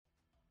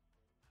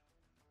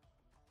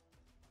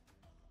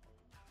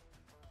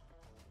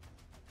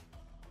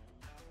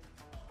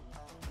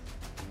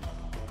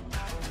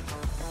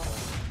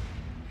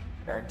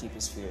Our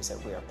deepest fear is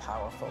that we are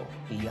powerful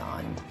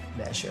beyond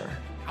measure.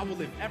 I will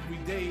live every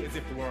day as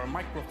if there were a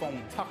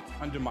microphone tucked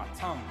under my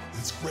tongue.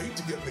 It's great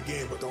to get in the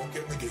game, but don't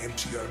get in the game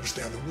till you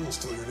understand the rules,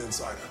 till you're an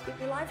insider.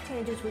 Your life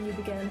changes when you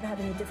begin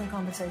having a different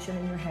conversation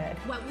in your head.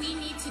 What we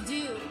need to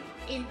do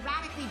in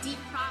radically deep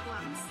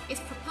problems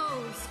is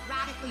propose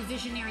radically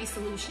visionary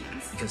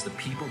solutions. Because the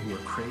people who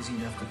are crazy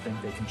enough to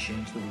think they can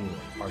change the world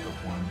are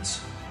the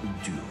ones who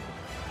do.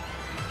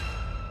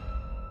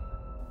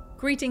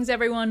 Greetings,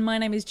 everyone. My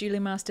name is Julie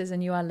Masters,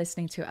 and you are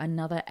listening to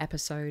another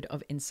episode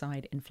of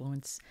Inside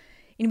Influence,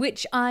 in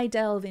which I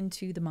delve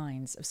into the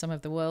minds of some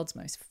of the world's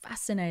most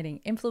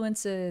fascinating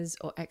influencers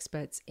or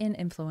experts in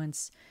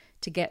influence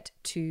to get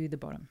to the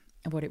bottom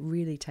of what it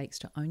really takes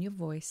to own your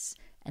voice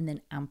and then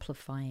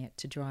amplify it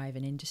to drive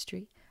an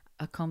industry,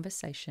 a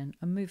conversation,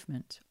 a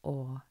movement,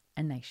 or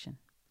a nation.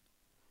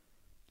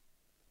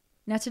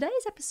 Now,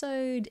 today's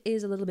episode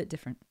is a little bit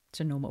different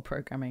to normal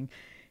programming.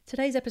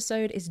 Today's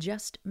episode is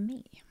just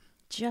me.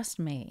 Just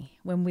me.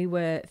 When we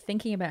were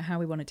thinking about how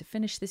we wanted to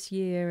finish this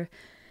year,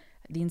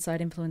 the Inside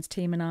Influence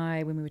team and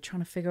I, when we were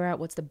trying to figure out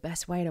what's the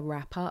best way to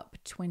wrap up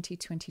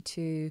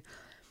 2022,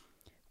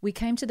 we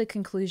came to the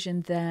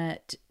conclusion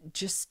that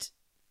just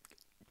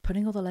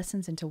putting all the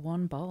lessons into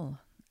one bowl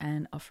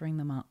and offering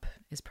them up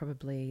is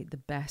probably the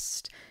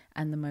best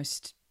and the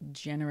most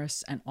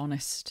generous and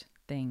honest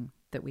thing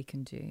that we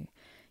can do.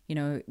 You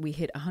know, we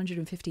hit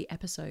 150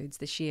 episodes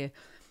this year.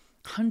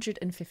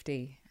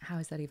 150. How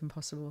is that even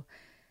possible?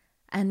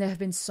 And there have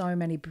been so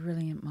many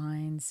brilliant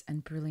minds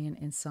and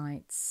brilliant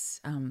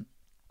insights.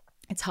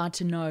 It's hard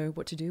to know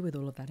what to do with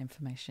all of that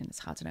information. It's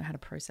hard to know how to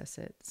process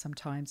it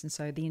sometimes. And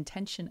so the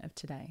intention of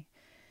today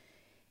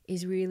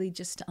is really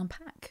just to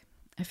unpack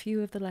a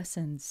few of the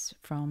lessons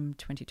from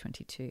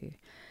 2022.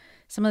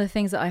 Some of the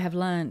things that I have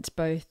learnt,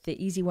 both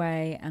the easy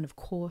way and, of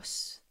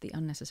course, the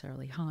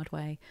unnecessarily hard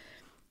way,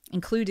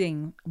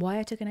 including why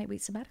I took an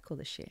 8-week sabbatical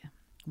this year,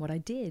 what I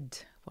did,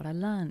 what I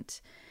learnt,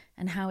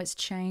 and how it's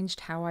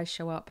changed how I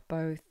show up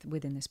both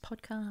within this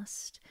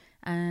podcast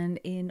and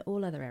in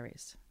all other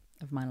areas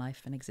of my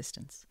life and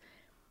existence.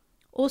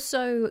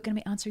 Also going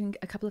to be answering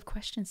a couple of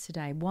questions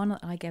today. One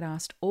that I get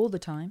asked all the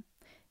time,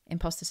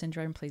 imposter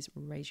syndrome, please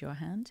raise your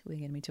hand. We're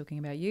going to be talking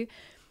about you.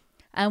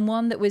 And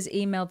one that was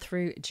emailed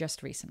through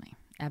just recently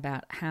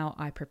about how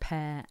I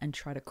prepare and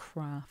try to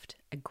craft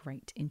a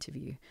great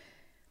interview.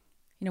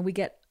 You know, we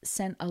get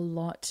sent a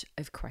lot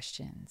of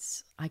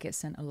questions. I get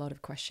sent a lot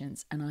of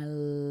questions and I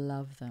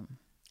love them.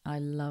 I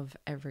love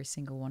every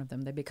single one of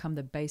them. They become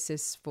the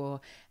basis for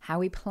how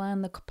we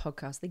plan the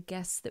podcast, the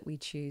guests that we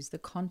choose, the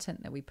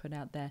content that we put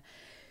out there.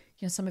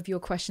 You know, some of your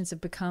questions have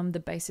become the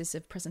basis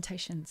of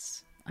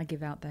presentations I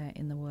give out there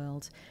in the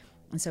world.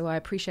 And so I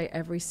appreciate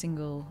every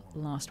single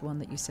last one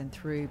that you send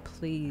through.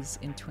 Please,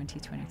 in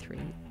 2023,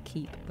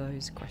 keep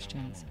those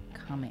questions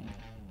coming.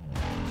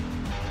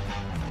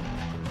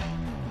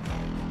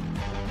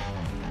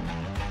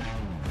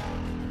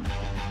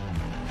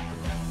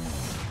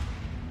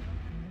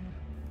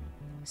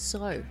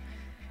 So,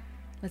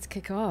 let's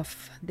kick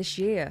off. This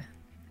year,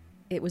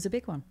 it was a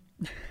big one.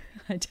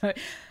 I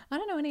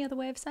don't know any other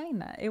way of saying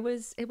that. It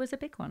was a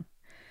big one.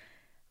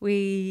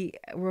 We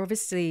were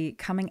obviously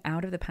coming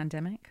out of the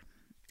pandemic,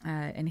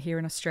 and here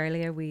in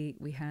Australia,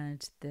 we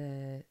had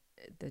the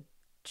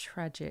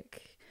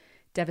tragic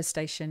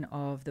devastation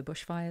of the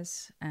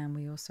bushfires, and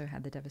we also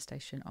had the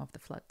devastation of the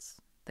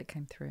floods that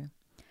came through.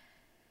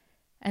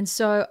 And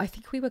so I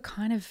think we were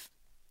kind of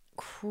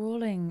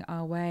crawling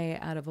our way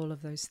out of all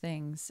of those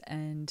things,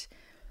 and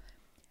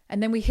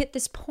then we hit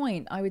this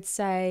point, I would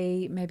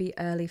say maybe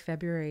early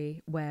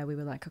February, where we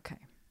were like, okay,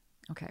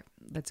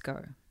 let's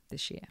go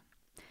this year.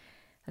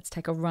 Let's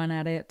take a run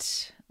at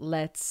it.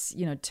 Let's,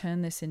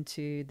 turn this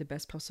into the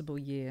best possible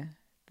year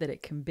that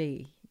it can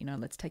be.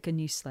 Let's take a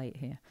new slate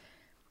here.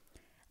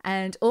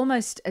 And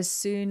almost as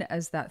soon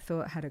as that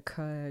thought had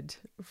occurred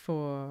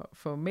for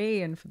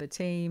me and for the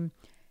team,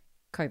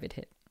 COVID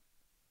hit.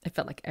 It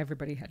felt like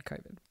everybody had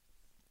COVID.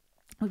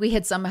 We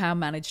had somehow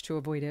managed to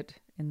avoid it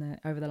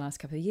over the last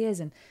couple of years,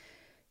 and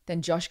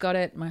then Josh got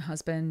it, my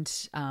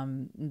husband,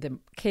 the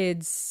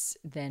kids,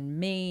 then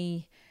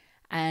me,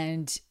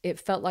 and it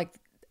felt like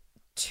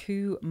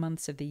 2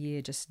 months of the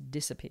year just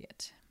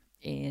disappeared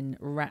in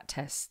rat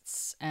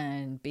tests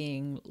and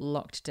being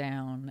locked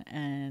down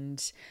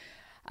and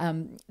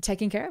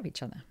taking care of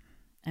each other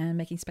and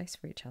making space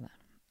for each other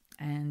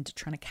and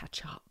trying to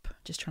catch up,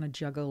 just trying to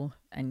juggle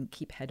and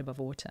keep head above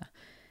water.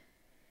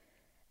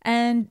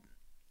 And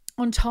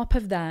on top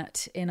of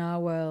that, in our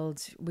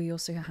world, we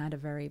also had a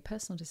very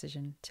personal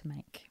decision to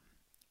make.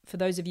 For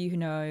those of you who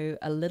know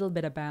a little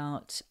bit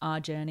about our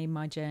journey,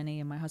 my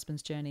journey and my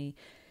husband's journey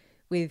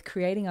with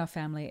creating our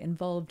family,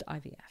 involved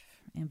IVF,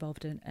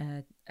 involved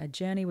a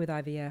journey with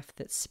IVF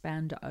that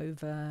spanned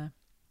over,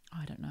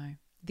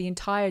 the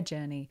entire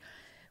journey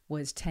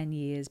was 10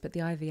 years, but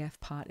the IVF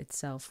part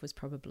itself was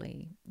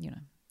probably,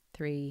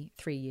 3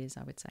 years,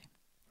 I would say.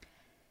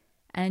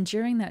 And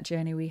during that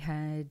journey, we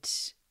had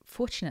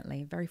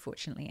very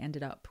fortunately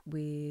ended up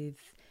with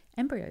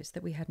embryos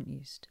that we hadn't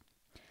used.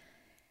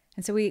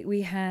 And so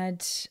we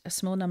had a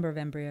small number of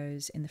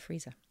embryos in the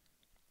freezer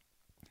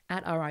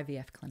at our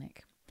IVF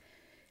clinic.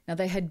 Now,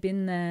 they had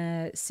been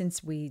there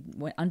since we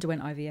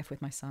underwent IVF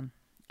with my son.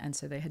 And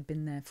so they had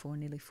been there for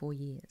nearly 4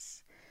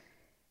 years.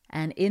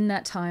 And in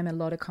that time, a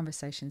lot of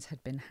conversations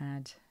had been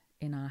had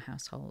in our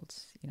household,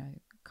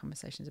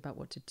 conversations about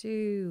what to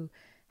do,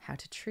 how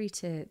to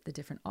treat it, the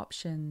different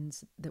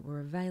options that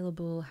were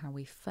available, how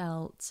we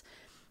felt.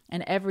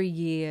 And every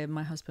year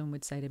my husband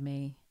would say to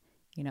me,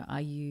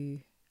 are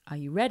you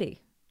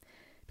ready?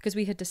 Because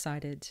we had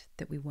decided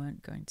that we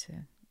weren't going to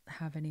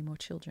have any more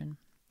children.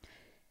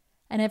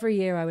 And every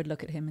year I would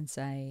look at him and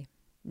say,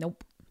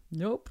 nope,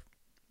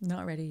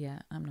 not ready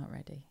yet. I'm not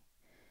ready.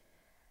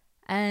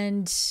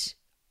 And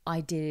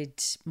I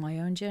did my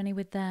own journey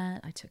with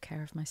that. I took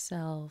care of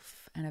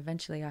myself. And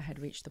eventually I had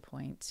reached the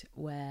point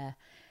where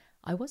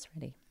I was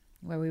ready,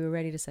 where we were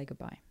ready to say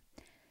goodbye.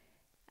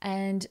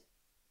 And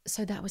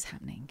so that was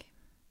happening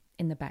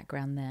in the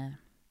background there.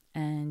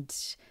 And,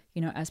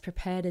 as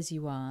prepared as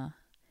you are,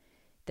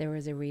 there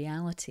is a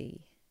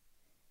reality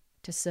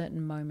to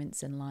certain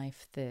moments in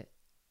life that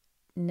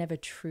never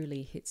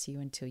truly hits you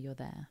until you're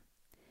there.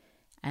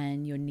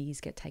 And your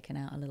knees get taken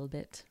out a little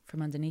bit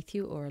from underneath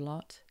you, or a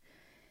lot.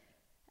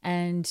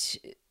 And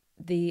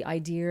the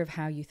idea of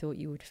how you thought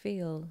you would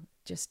feel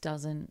just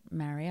doesn't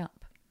marry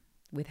up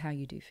with how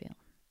you do feel.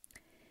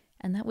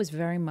 And that was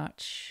very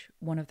much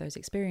one of those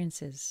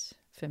experiences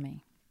for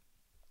me.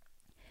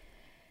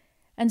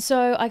 And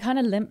so I kind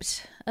of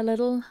limped a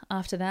little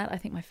after that. I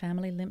think my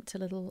family limped a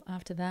little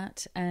after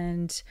that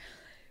and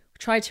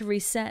tried to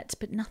reset,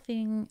 but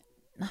nothing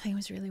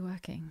was really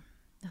working.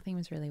 Nothing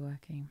was really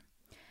working.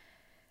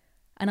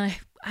 And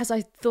as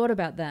I thought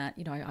about that,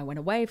 I went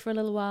away for a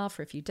little while,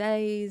 for a few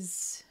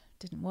days,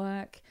 didn't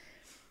work.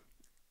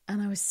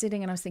 And I was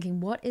sitting and I was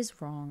thinking, what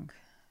is wrong?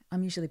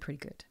 I'm usually pretty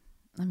good.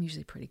 I'm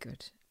usually pretty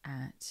good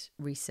at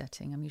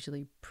resetting. I'm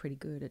usually pretty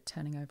good at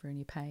turning over a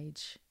new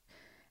page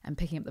and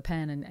picking up the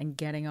pen and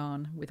getting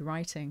on with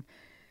writing.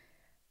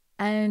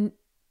 And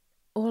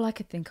all I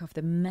could think of,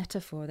 the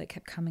metaphor that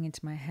kept coming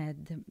into my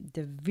head,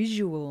 the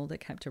visual that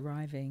kept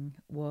arriving,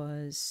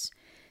 was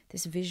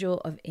this visual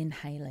of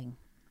inhaling.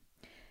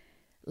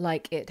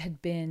 Like it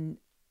had been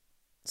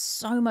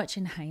so much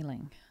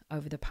inhaling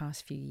over the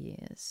past few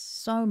years,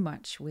 so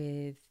much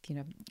with,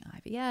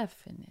 IVF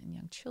and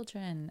young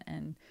children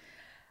and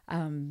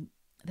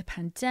the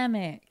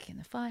pandemic and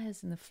the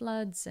fires and the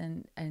floods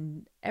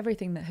and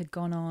everything that had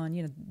gone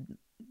on.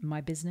 My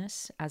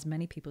business, as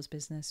many people's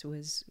business,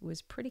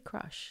 was pretty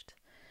crushed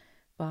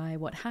by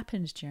what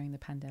happened during the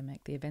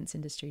pandemic. The events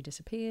industry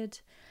disappeared,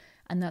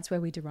 and that's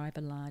where we derive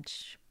a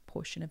large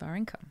portion of our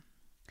income.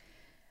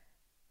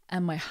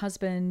 And my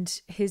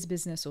husband, his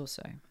business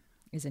also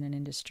is in an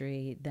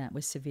industry that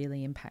was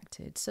severely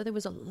impacted. So there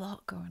was a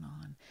lot going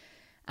on.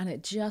 And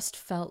it just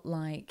felt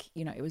like,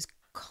 it was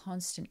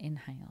constant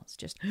inhales,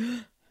 just,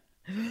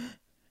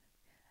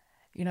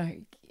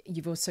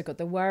 you've also got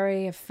the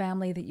worry of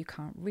family that you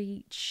can't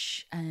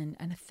reach and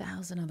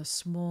 1,000 other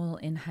small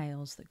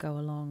inhales that go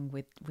along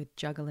with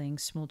juggling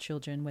small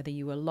children, whether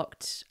you were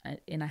locked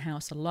in a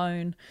house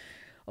alone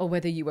or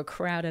whether you were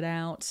crowded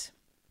out.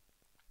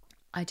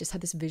 I just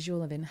had this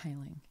visual of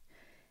inhaling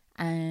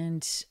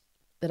and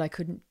that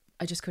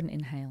I just couldn't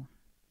inhale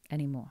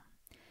anymore.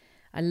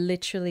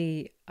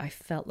 I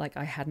felt like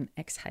I hadn't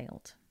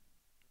exhaled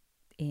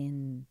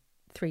in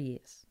 3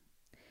 years.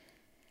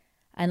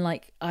 And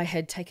like I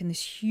had taken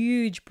this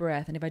huge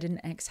breath, and if I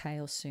didn't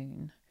exhale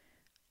soon,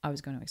 I was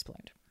going to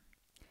explode.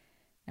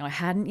 Now I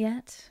hadn't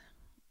yet,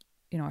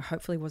 I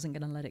hopefully wasn't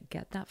going to let it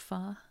get that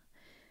far,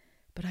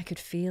 but I could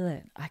feel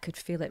it. I could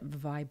feel it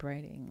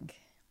vibrating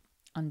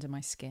under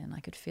my skin. I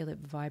could feel it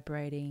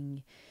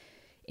vibrating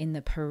in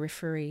the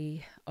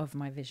periphery of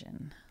my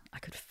vision. I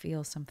could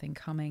feel something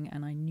coming,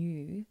 and I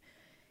knew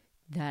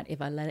that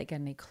if I let it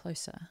get any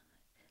closer,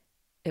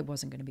 it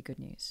wasn't going to be good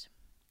news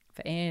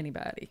for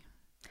anybody.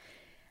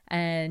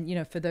 And,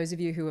 for those of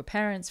you who are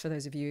parents, for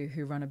those of you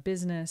who run a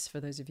business, for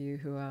those of you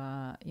who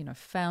are,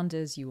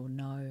 founders, you will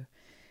know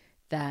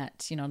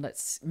that,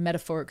 let's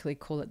metaphorically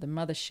call it the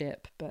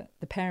mothership, but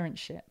the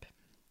parentship.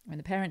 When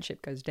the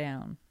parentship goes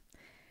down,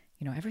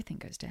 everything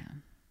goes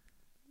down.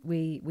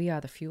 We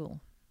are the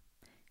fuel.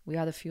 We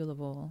are the fuel of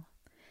all.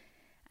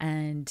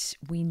 And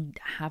we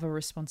have a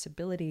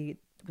responsibility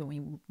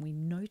when we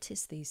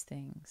notice these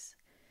things,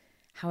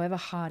 however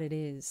hard it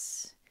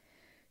is,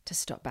 to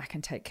stop back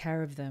and take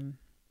care of them.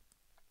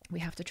 We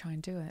have to try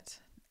and do it.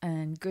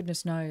 And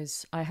goodness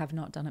knows I have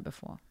not done it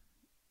before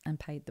and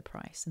paid the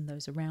price. And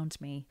those around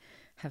me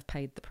have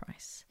paid the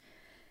price.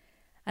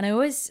 And I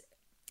always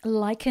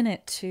liken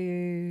it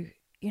to,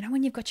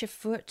 when you've got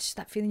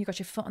that feeling you've got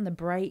your foot on the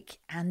brake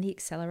and the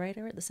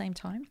accelerator at the same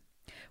time,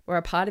 where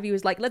a part of you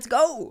is like, let's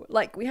go.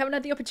 Like, we haven't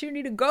had the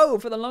opportunity to go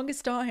for the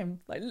longest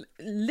time. Like,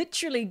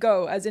 literally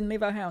go, as in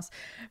leave our house.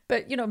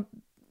 But,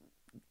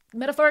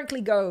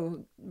 metaphorically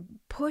go,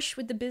 push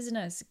with the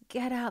business,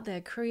 get out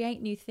there,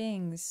 create new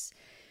things.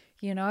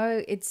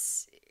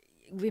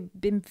 We've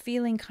been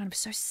feeling kind of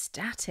so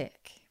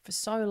static for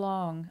so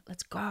long.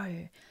 Let's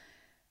go.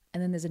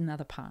 And then there's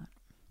another part,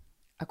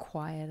 a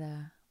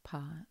quieter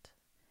part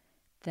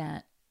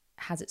that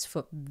has its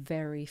foot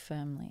very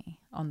firmly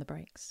on the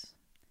brakes,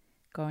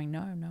 going,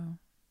 no,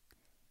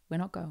 we're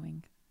not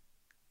going.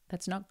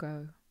 Let's not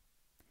go.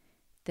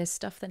 There's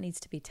stuff that needs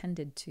to be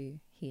tended to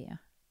here.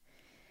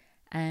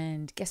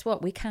 And guess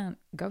what? We can't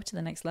go to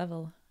the next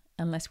level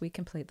unless we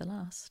complete the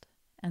last.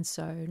 And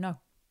so, no.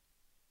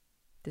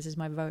 This is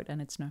my vote,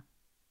 and it's no.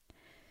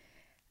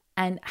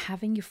 And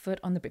having your foot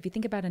on the brake, if you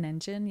think about an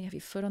engine, you have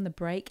your foot on the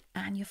brake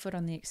and your foot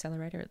on the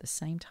accelerator at the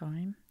same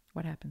time,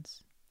 what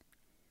happens?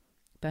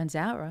 Burns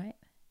out, right?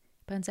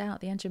 Burns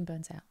out. The engine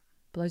burns out.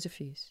 Blows a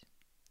fuse.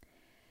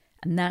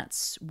 And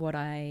that's what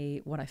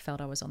I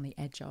felt I was on the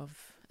edge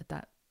of at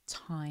that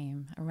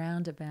time,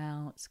 around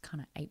about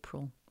kind of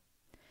April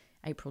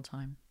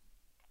time.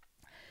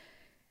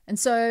 And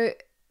so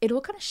it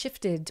all kind of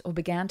shifted, or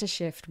began to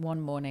shift,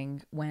 one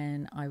morning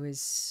when I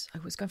was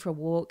going for a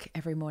walk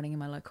every morning in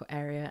my local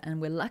area.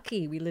 And we're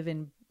lucky, we live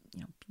in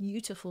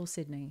beautiful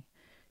Sydney,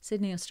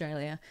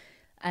 Australia.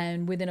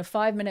 And within a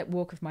 5-minute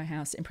walk of my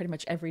house, in pretty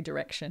much every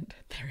direction,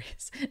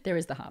 there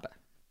is the harbour.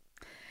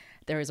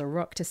 There is a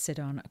rock to sit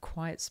on, a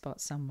quiet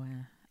spot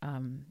somewhere,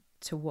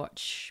 to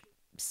watch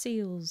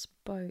seals,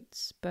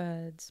 boats,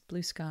 birds,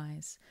 blue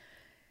skies.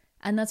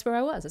 And that's where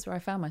I was. That's where I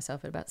found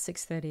myself at about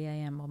 6:30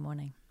 a.m. one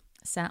morning,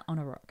 sat on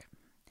a rock,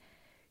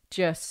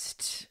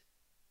 just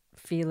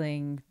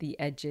feeling the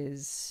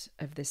edges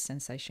of this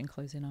sensation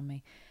close in on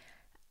me.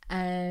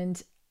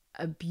 And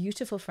a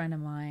beautiful friend of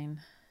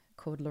mine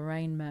called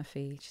Lorraine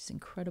Murphy, she's an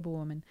incredible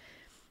woman,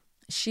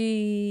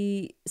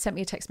 she sent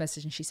me a text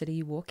message and she said, "Are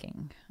you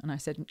walking?" And I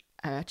said,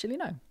 "Actually,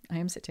 no, I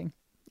am sitting.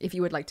 If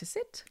you would like to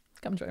sit,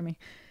 come join me."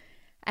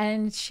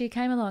 And she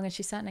came along and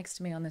she sat next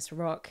to me on this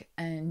rock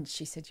and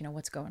she said,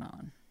 "What's going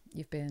on?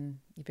 You've been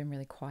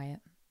really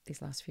quiet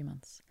these last few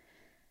months."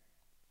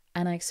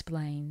 And I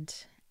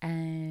explained,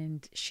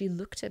 and she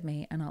looked at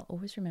me, and I'll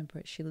always remember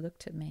it. She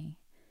looked at me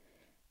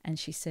and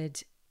she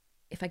said,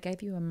 "If I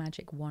gave you a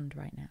magic wand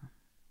right now,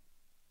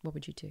 what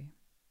would you do?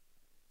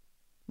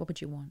 What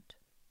would you want?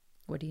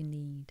 What do you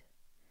need?"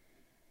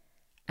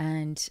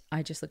 And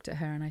I just looked at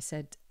her and I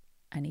said,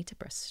 "I need to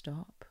press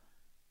stop.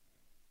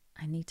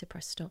 I need to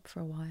press stop for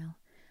a while,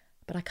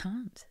 but I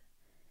can't.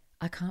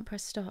 I can't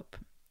press stop.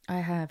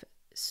 I have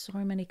so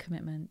many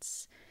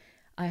commitments.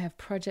 I have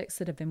projects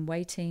that have been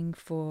waiting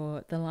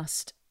for the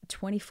last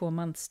 24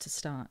 months to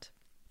start.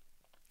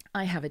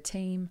 I have a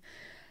team.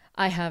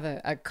 I have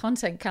a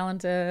content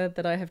calendar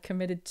that I have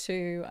committed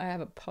to. I have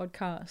a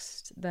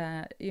podcast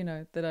that,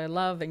 that I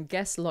love, and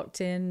guests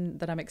locked in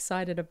that I'm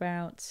excited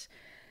about.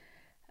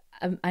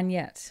 And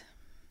yet,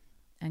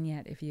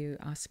 if you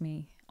ask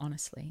me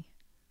honestly,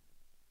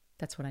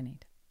 that's what I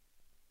need.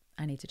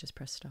 I need to just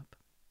press stop."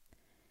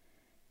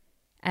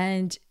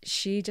 And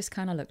she just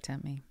kind of looked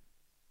at me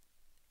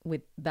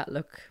with that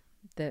look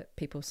that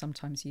people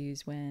sometimes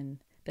use when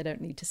they don't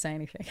need to say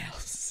anything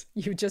else.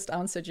 You just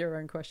answered your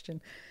own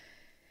question.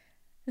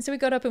 And so we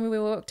got up and we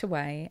walked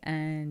away,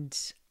 and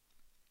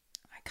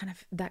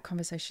that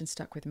conversation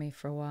stuck with me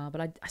for a while, but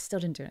I still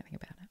didn't do anything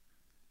about it.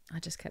 I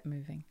just kept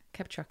moving,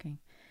 kept trucking.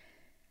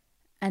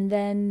 And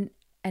then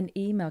an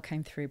email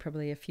came through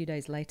probably a few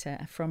days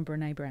later from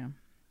Brene Brown.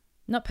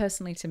 Not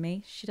personally to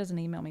me. She doesn't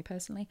email me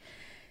personally.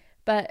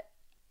 But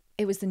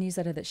it was the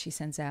newsletter that she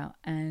sends out.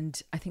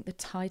 And I think the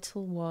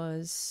title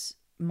was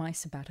My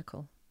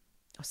Sabbatical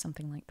or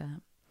something like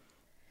that.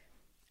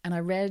 And I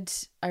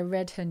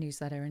read her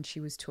newsletter, and she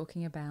was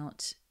talking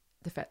about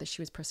the fact that she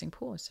was pressing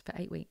pause for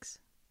 8 weeks.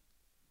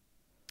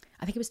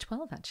 I think it was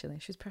 12, actually.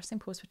 She was pressing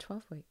pause for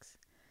 12 weeks.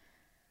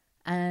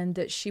 And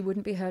that she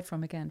wouldn't be heard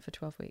from again for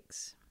 12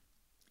 weeks.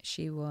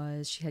 She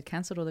had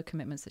cancelled all the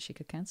commitments that she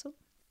could cancel.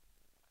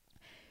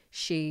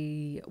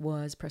 She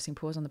was pressing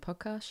pause on the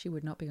podcast. She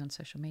would not be on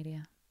social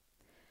media.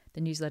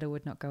 The newsletter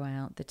would not go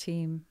out. The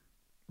team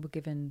were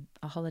given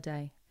a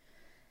holiday.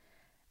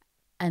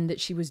 And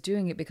that she was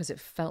doing it because it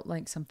felt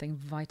like something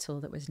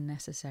vital that was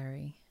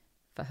necessary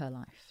for her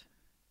life,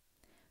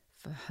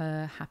 for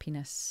her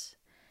happiness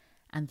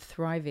and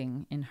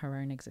thriving in her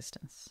own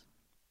existence.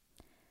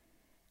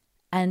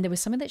 And there was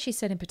something that she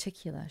said in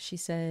particular. She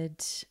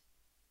said,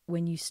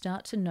 when you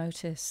start to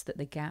notice that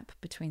the gap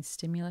between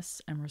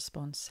stimulus and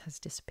response has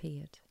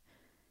disappeared,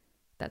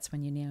 that's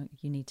when you know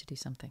you need to do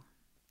something.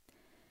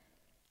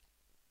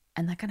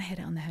 And that kind of hit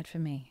it on the head for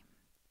me,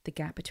 the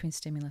gap between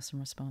stimulus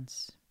and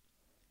response.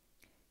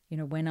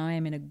 When I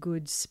am in a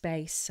good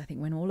space, I think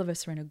when all of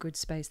us are in a good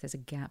space, there's a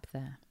gap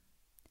there.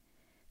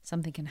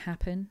 Something can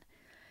happen,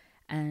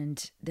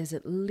 and there's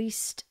at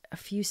least a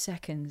few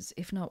seconds,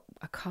 if not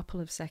a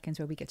couple of seconds,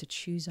 where we get to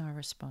choose our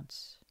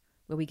response,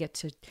 where we get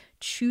to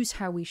choose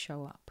how we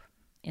show up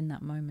in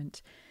that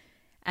moment.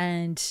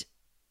 And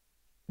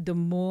the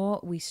more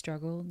we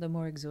struggle, the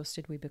more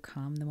exhausted we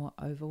become, the more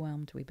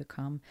overwhelmed we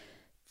become,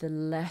 the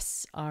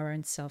less our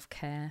own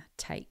self-care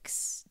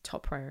takes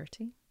top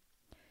priority,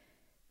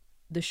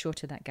 the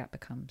shorter that gap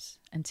becomes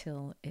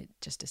until it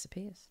just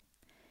disappears.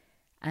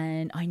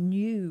 And I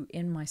knew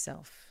in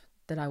myself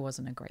that I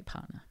wasn't a great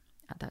partner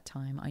at that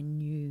time. I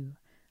knew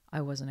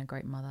I wasn't a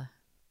great mother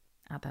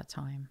at that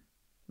time.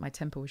 My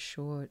temper was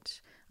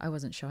short. I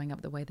wasn't showing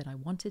up the way that I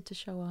wanted to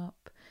show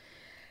up.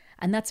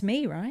 And that's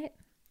me, right?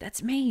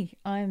 That's me.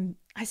 I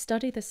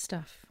study this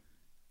stuff.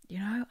 You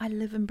know, I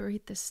live and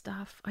breathe this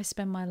stuff. I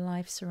spend my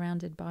life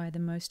surrounded by the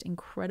most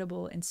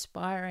incredible,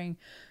 inspiring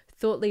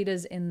thought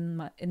leaders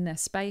in their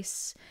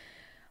space.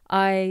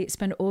 I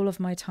spend all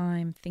of my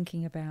time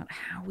thinking about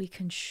how we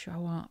can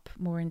show up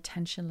more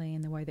intentionally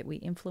in the way that we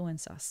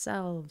influence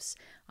ourselves,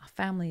 our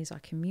families, our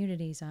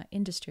communities, our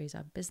industries,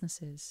 our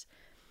businesses.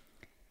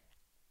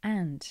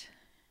 And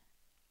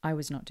I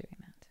was not doing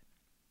that.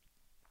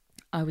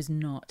 I was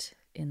not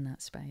in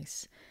that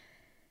space.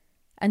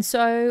 And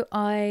so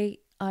I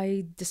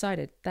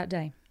decided that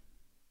day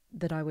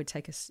that I would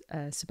take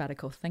a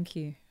sabbatical. Thank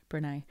you,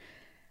 Brene.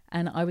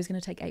 And I was going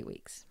to take 8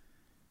 weeks.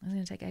 I was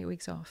going to take 8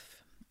 weeks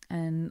off.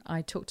 And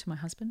I talked to my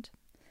husband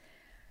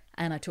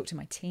and I talked to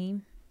my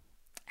team,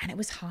 and it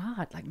was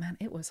hard. Like, man,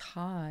 it was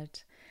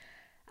hard.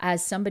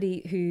 As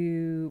somebody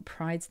who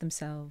prides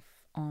themselves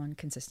on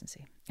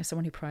consistency, as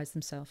someone who prides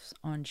themselves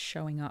on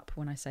showing up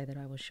when I say that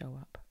I will show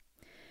up,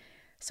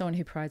 someone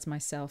who prides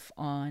myself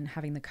on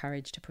having the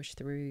courage to push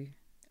through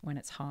when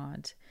it's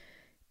hard,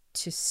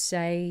 to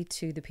say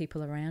to the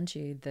people around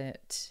you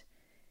that,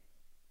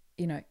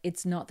 you know,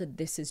 it's not that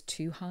this is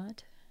too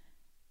hard.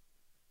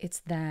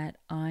 It's that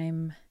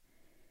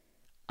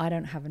I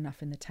don't have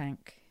enough in the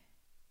tank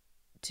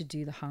to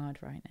do the hard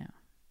right now.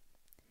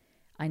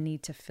 I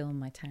need to fill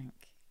my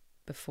tank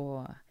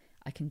before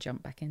I can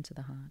jump back into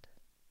the hard.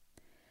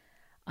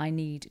 I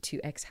need to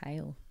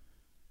exhale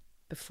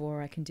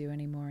before I can do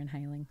any more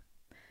inhaling.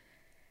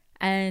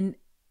 And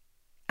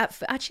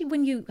actually,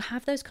 when you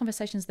have those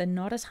conversations, they're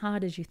not as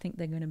hard as you think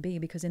they're going to be,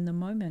 because in the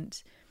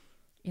moment,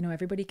 you know,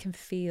 everybody can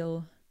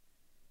feel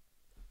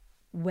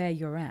where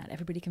you're at.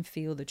 Everybody can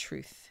feel the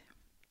truth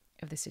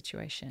of the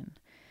situation.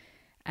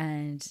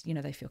 And, you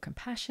know, they feel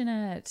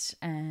compassionate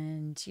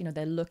and, you know,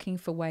 they're looking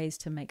for ways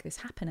to make this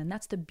happen. And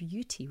that's the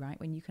beauty, right?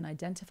 When you can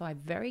identify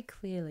very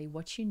clearly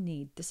what you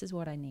need. This is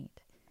what I need.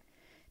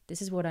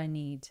 This is what I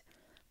need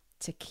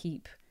to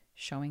keep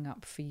showing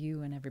up for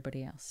you and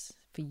everybody else,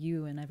 for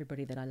you and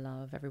everybody that I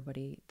love,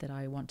 everybody that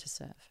I want to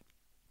serve.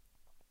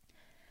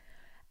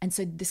 And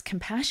so this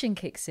compassion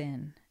kicks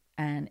in,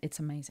 and it's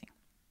amazing.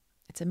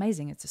 It's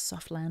amazing. It's a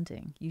soft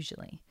landing,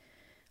 usually,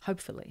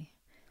 hopefully.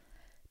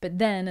 But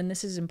then, and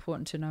this is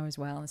important to know as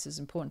well, this is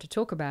important to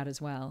talk about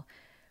as well,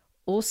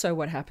 also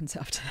what happens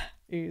after that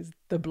is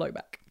the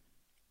blowback.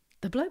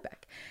 The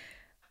blowback.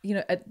 You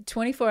know, at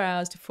 24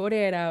 hours to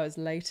 48 hours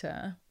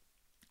later,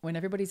 when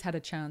everybody's had a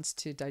chance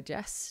to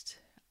digest,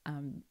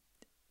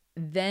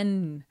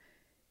 then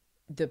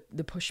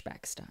the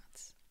pushback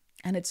starts.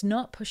 And it's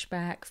not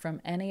pushback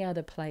from any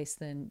other place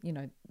than, you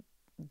know,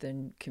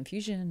 than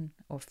confusion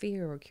or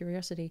fear or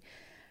curiosity.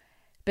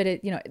 But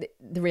it, you know,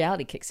 the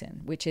reality kicks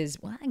in, which is,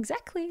 well,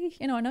 exactly,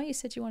 you know, I know you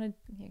said you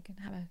can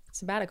have a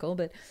sabbatical,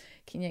 but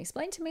can you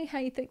explain to me how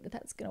you think that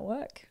that's going to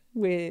work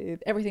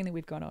with everything that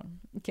we've got on?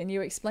 Can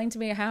you explain to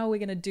me how we're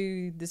going to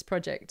do this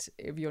project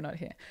if you're not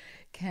here?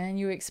 Can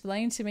you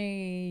explain to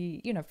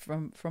me, you know,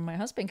 from my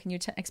husband, can you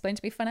explain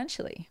to me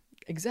financially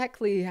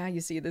exactly how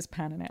you see this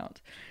panning out?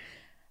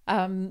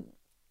 And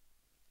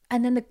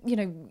then, you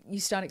know, you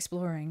start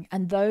exploring,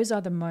 and those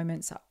are the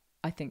moments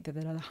I think that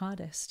are the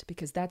hardest,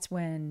 because that's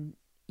when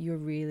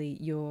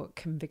your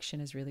conviction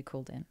is really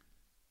called in.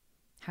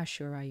 How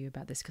sure are you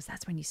about this? Because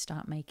that's when you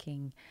start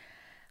making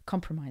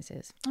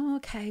compromises. Oh,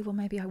 okay, well,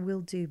 maybe I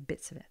will do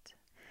bits of it.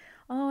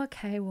 Oh,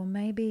 okay, well,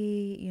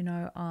 maybe, you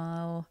know,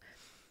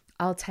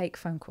 I'll take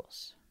phone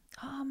calls.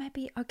 Oh,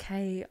 maybe,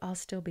 okay, I'll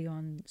still be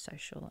on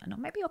social. And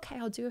maybe, okay,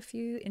 I'll do a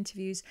few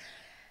interviews.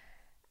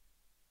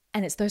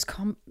 And it's those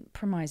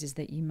compromises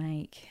that you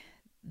make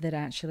that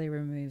actually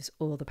removes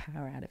all the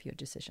power out of your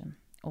decision,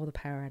 all the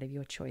power out of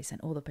your choice,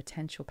 and all the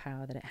potential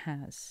power that it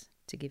has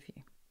to give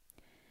you.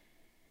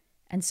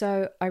 And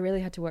so I really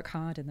had to work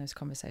hard in those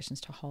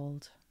conversations to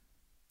hold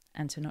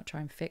and to not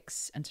try and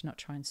fix and to not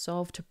try and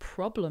solve, to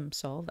problem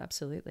solve,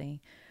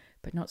 absolutely,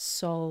 but not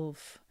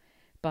solve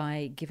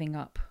by giving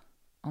up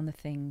on the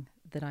thing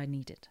that I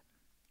needed.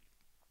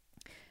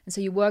 And so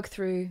you work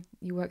through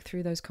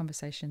those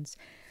conversations.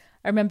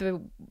 I remember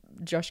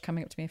Josh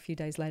coming up to me a few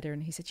days later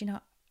and he said, you know,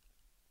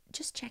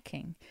 just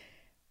checking,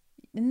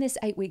 in this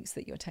 8 weeks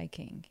that you're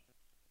taking,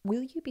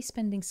 will you be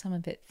spending some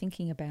of it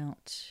thinking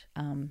about,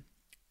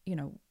 you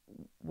know,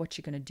 what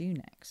you're going to do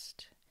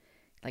next?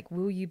 Like,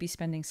 will you be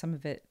spending some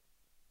of it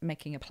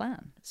making a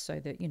plan so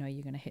that, you know,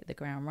 you're going to hit the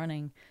ground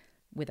running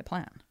with a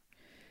plan?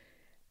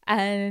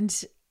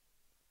 And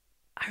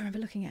I remember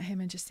looking at him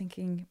and just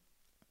thinking,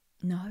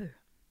 no,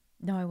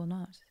 I will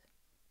not.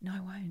 No, I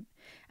won't.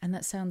 And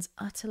that sounds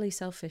utterly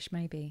selfish,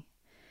 maybe,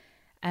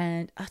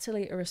 and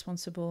utterly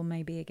irresponsible,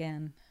 maybe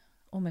again,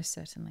 almost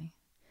certainly.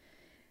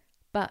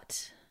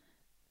 But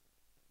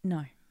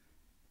no,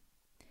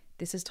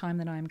 this is time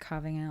that I am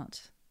carving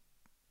out.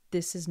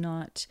 This is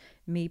not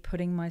me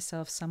putting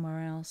myself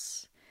somewhere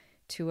else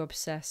to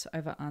obsess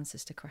over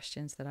answers to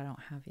questions that I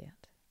don't have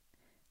yet.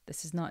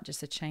 This is not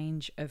just a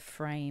change of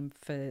frame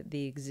for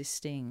the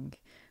existing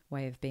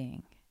way of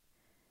being.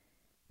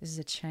 This is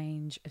a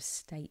change of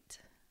state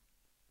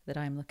that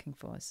I'm looking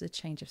for. This is a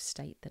change of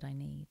state that I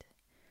need.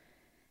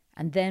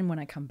 And then when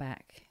I come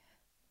back,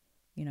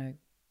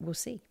 we'll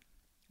see.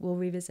 We'll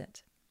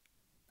revisit.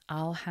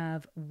 I'll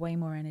have way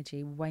more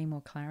energy, way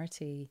more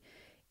clarity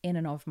in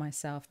and of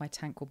myself. My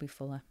tank will be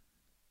fuller.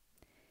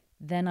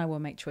 Then I will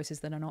make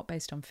choices that are not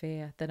based on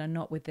fear, that are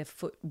not with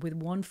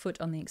one foot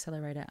on the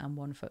accelerator and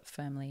one foot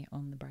firmly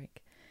on the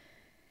brake.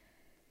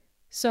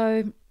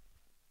 So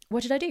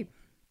what did I do?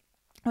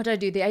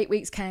 The 8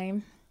 weeks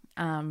came.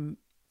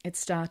 It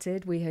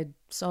started. We had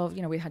solved,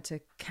 we had to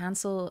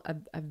cancel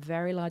a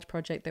very large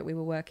project that we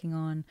were working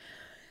on,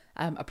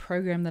 a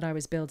program that I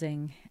was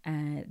building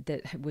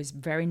that was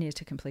very near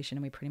to completion,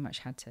 and we pretty much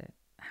had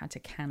to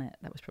can it.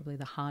 That was probably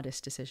the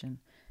hardest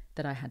decision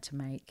that I had to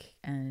make,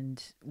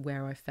 and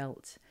where I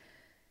felt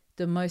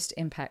the most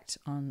impact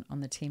on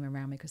the team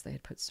around me, because they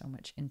had put so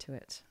much into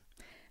it,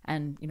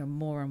 and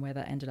more on where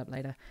that ended up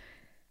later.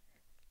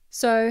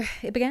 So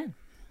it began.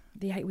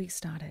 The 8 weeks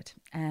started,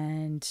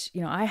 and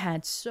I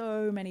had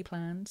so many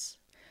plans.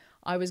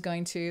 I was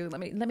going to let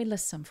me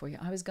list some for you.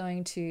 I was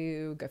going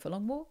to go for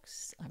long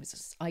walks.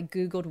 I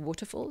googled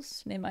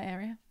waterfalls near my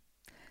area.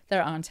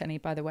 There aren't any,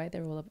 by the way.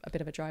 They're all a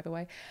bit of a drive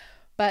away,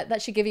 but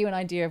that should give you an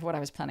idea of what I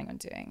was planning on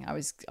doing. I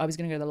was going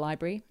to go to the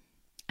library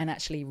and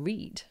actually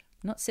read,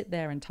 not sit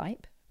there and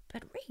type,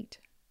 but read.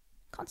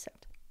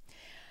 Concept.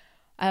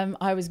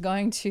 I was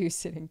going to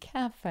sit in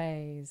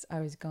cafes. I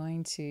was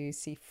going to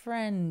see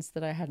friends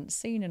that I hadn't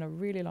seen in a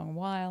really long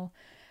while.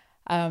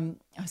 I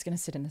was going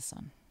to sit in the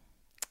sun.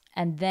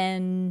 And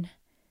then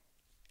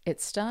it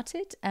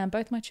started, and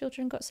both my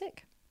children got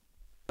sick.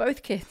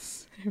 Both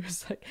kids. It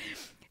was like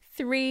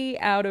 3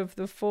 out of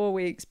the 4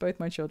 weeks,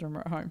 both my children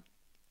were at home.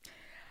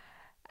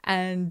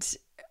 And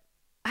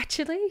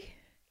actually,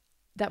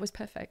 that was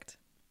perfect.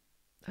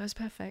 That was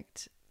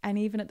perfect. And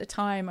even at the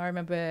time, I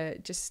remember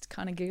just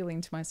kind of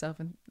giggling to myself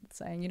and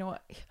saying, you know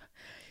what?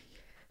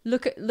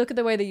 Look at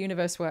the way the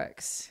universe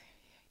works.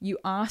 You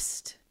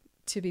asked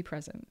to be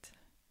present.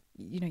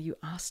 You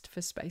asked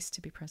for space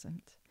to be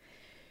present.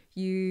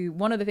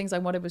 One of the things I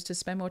wanted was to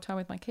spend more time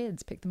with my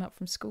kids, pick them up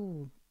from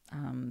school,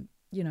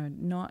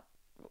 not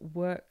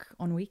work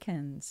on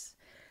weekends.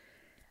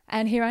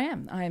 And here I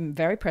am. I'm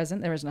very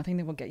present. There is nothing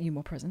that will get you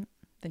more present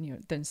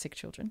than sick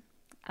children.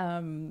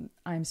 I'm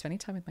spending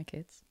time with my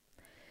kids.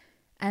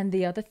 And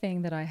the other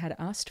thing that I had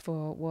asked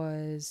for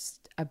was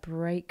a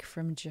break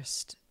from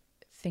just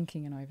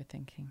thinking and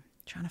overthinking,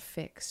 trying to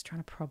fix, trying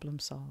to problem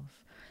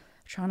solve,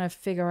 trying to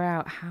figure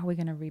out how we're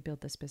going to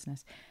rebuild this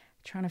business,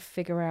 trying to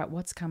figure out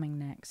what's coming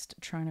next,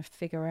 trying to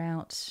figure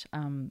out,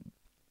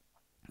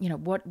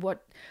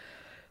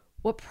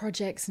 what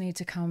projects need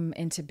to come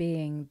into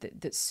being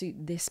that suit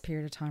this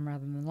period of time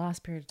rather than the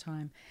last period of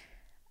time.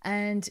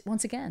 And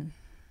once again,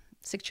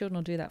 sick children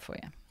will do that for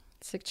you.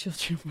 Sick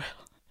children will.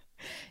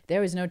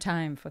 There is no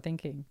time for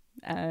thinking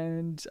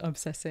and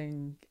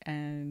obsessing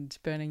and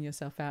burning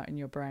yourself out in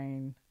your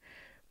brain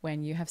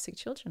when you have sick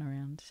children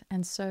around.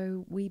 And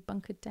so we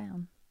bunkered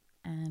down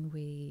and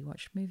we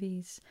watched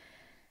movies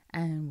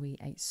and we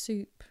ate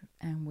soup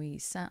and we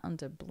sat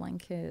under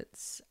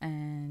blankets,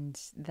 and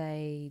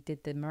they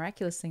did the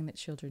miraculous thing that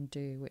children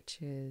do, which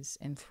is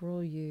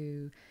enthrall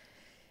you,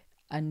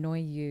 annoy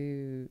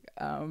you,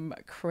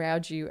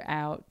 crowd you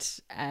out,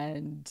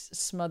 and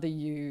smother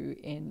you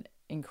in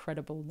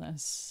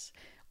incredibleness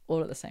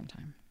all at the same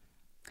time.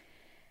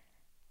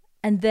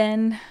 And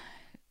then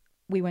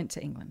we went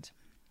to England.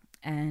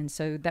 And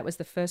so that was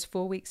the first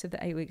 4 weeks of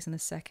the 8 weeks, and the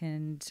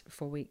second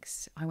 4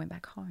 weeks I went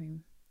back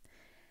home.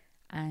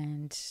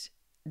 And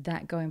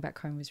that going back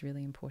home was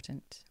really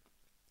important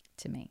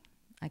to me.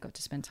 I got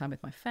to spend time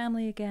with my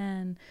family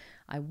again.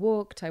 I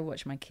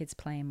watched my kids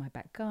play in my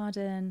back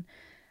garden.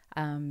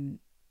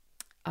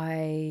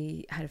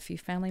 I had a few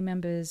family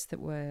members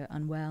that were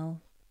unwell,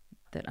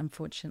 that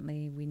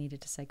unfortunately we needed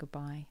to say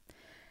goodbye.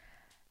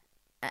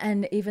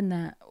 And even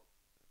that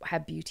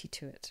had beauty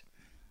to it,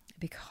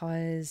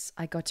 because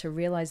I got to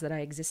realize that I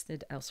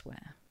existed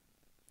elsewhere,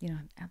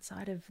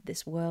 outside of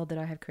this world that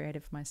I have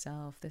created for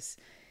myself, this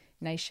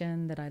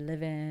nation that I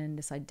live in,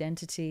 this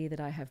identity that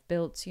I have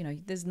built.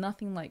 There's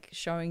nothing like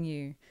showing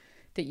you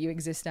that you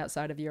exist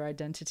outside of your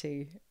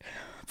identity,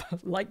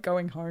 like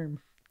going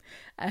home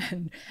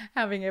and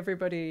having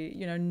everybody,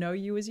 know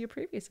you as your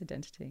previous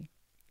identity.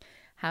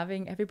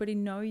 Having everybody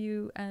know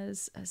you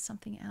as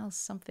something else,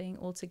 something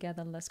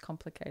altogether less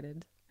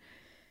complicated.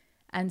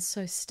 And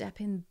so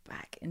stepping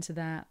back into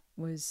that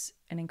was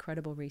an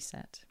incredible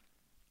reset.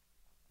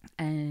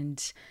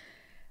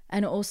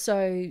 And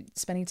also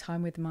spending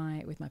time with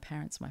my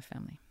parents, my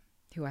family,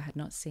 who I had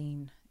not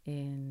seen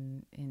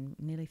in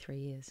nearly 3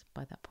 years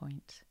by that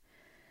point.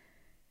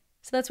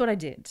 So that's what I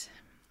did.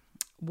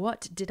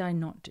 What did I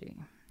not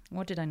do?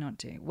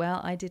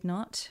 Well, I did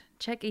not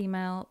check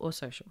email or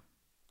social.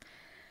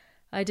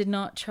 I did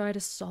not try to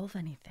solve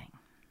anything.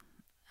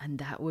 And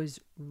that was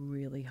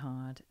really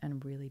hard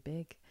and really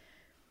big.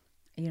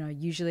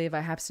 Usually if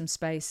I have some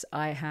space,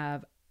 I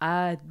have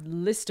a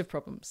list of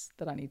problems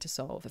that I need to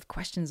solve, of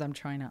questions I'm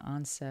trying to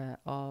answer,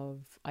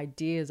 of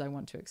ideas I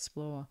want to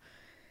explore.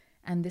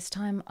 And this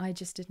time I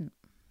just didn't.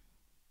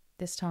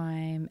 This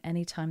time,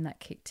 anytime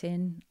that kicked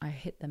in, I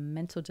hit the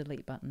mental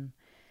delete button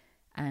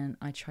and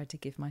I tried to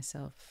give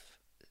myself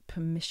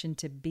permission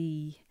to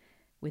be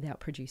without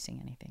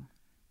producing anything.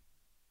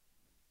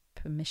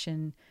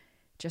 Permission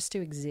just to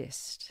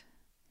exist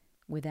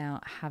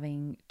without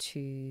having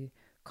to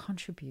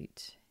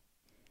contribute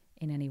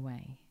in any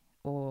way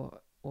or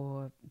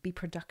be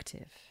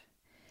productive.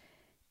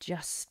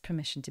 Just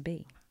permission to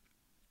be.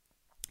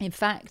 In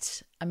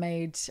fact, I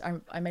made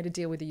a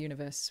deal with the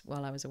universe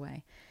while I was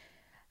away.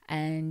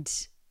 And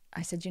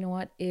I said, you know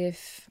what,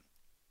 if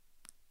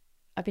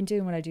I've been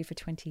doing what I do for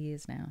 20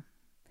 years now,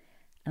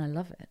 and I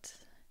love it,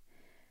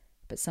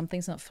 but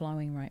something's not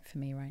flowing right for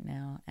me right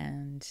now.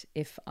 And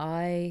if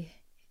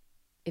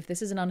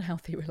this is an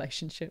unhealthy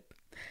relationship,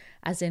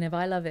 as in if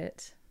I love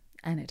it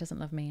and it doesn't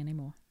love me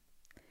anymore,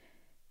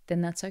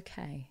 then that's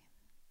okay.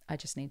 I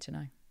just need to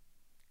know.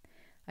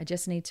 I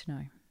just need to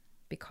know,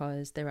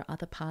 because there are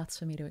other paths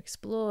for me to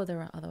explore. There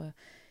are other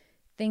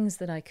things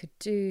that I could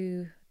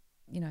do,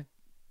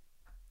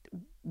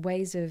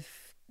 ways of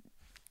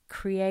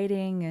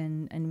creating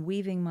and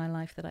weaving my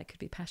life that I could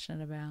be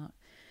passionate about.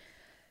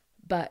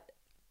 But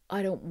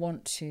I don't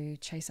want to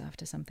chase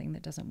after something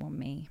that doesn't want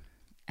me.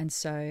 And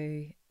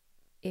so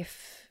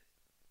if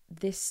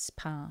this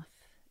path,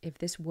 if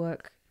this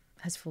work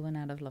has fallen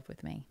out of love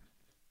with me,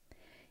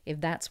 if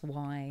that's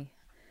why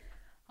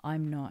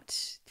I'm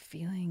not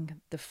feeling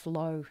the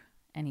flow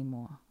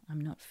anymore, I'm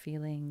not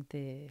feeling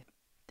the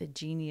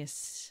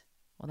genius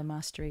or the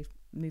mastery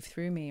move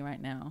through me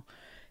right now,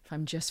 if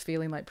I'm just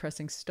feeling like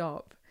pressing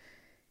stop,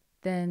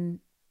 then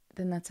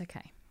that's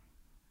okay.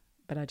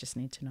 But I just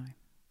need to know.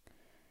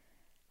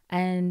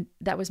 And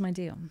that was my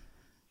deal.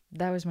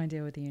 That was my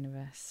deal with the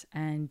universe.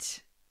 And,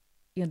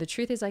 the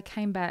truth is I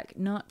came back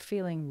not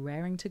feeling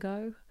raring to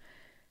go,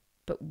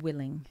 but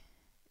willing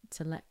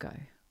to let go,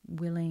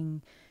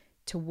 willing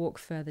to walk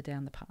further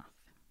down the path,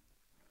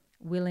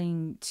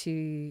 willing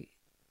to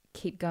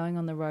keep going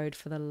on the road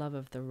for the love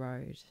of the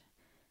road,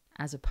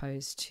 as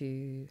opposed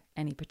to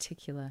any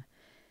particular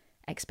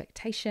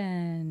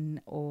expectation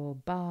or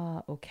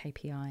bar or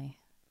KPI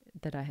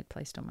that I had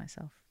placed on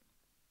myself.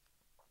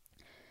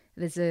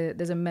 There's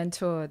a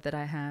mentor that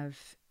I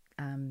have,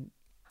 a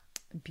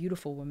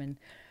beautiful woman,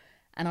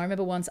 and I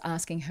remember once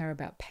asking her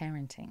about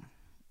parenting,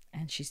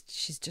 and she's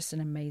just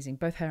an amazing,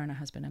 both her and her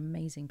husband,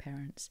 amazing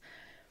parents.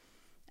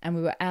 And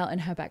we were out in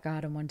her back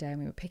garden one day and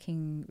we were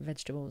picking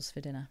vegetables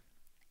for dinner,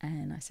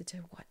 and I said to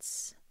her,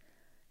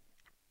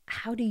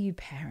 how do you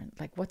parent?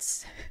 Like,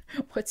 what's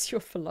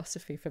your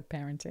philosophy for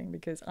parenting?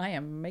 Because I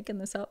am making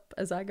this up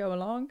as I go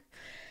along.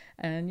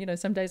 And,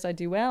 some days I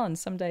do well and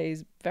some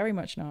days very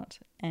much not.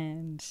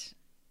 And,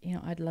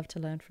 I'd love to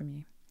learn from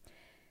you.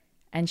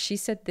 And she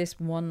said this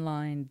one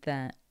line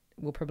that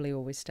will probably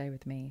always stay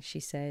with me. She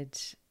said,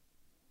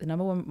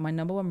 my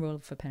number one rule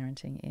for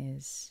parenting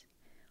is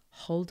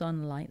hold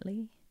on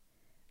lightly,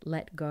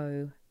 let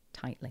go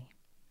tightly.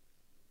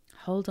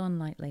 Hold on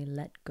lightly,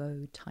 let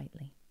go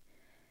tightly.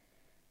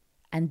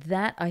 And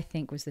that, I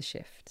think, was the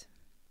shift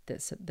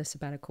that the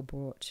sabbatical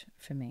brought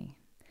for me.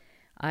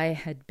 I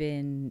had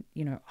been,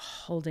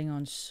 holding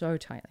on so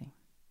tightly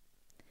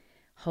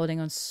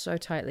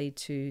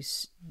to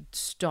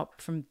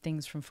stop from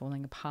things from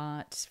falling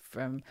apart,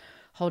 from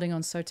holding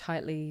on so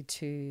tightly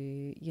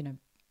to,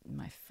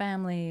 my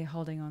family,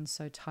 holding on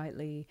so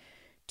tightly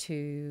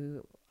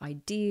to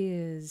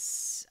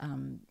ideas,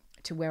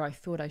 to where I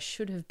thought I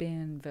should have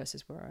been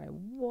versus where I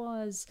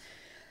was.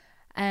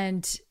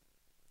 And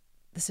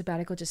the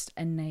sabbatical just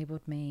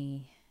enabled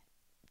me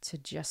to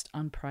just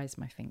unprise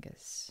my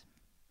fingers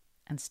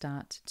and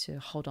start to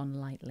hold on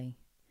lightly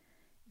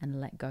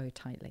and let go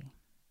tightly.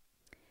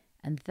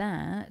 And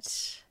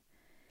that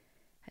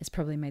has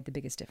probably made the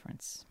biggest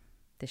difference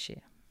this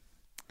year.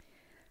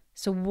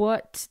 So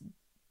what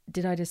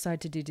did I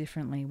decide to do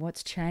differently?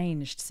 What's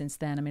changed since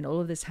then? I mean, all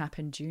of this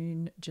happened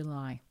June,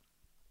 July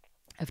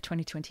of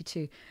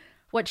 2022.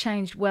 What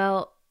changed?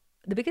 Well,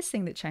 the biggest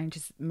thing that changed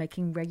is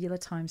making regular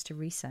times to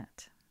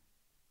reset.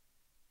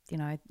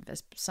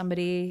 As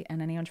somebody,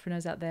 and any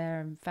entrepreneurs out there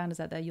and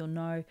founders out there, you'll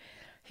know,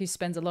 who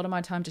spends a lot of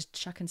my time just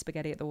chucking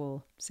spaghetti at the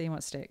wall, seeing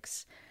what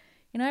sticks.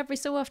 Every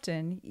so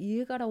often,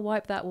 you got to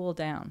wipe that wall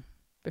down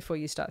before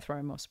you start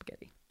throwing more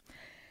spaghetti.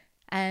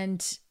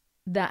 And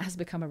that has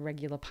become a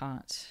regular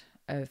part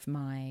of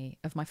my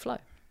flow,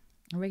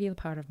 a regular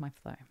part of my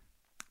flow,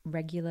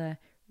 regular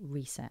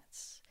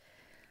resets.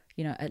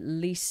 At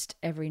least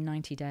every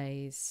 90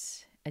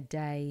 days, a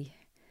day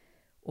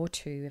or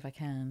two, if I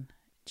can,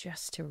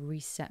 just to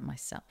reset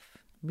myself,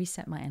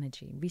 reset my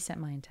energy, reset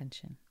my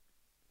intention.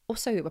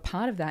 Also, a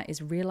part of that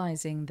is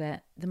realizing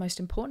that the most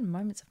important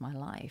moments of my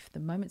life, the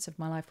moments of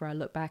my life where I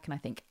look back and I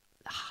think,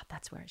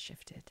 that's where it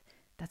shifted.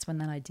 That's when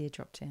that idea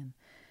dropped in.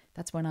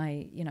 That's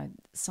when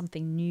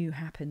something new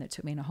happened that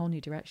took me in a whole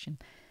new direction.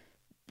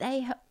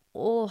 They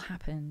all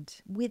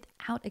happened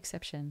without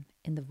exception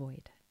in the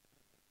void.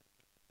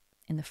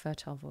 in the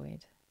fertile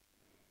void,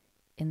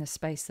 in the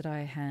space that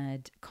I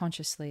had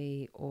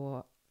consciously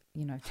or,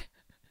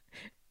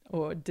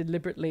 or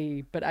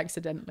deliberately, but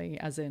accidentally,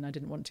 as in I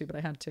didn't want to, but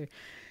I had to,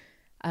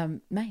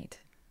 made.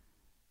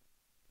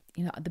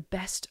 The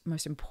best,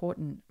 most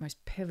important,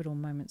 most pivotal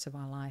moments of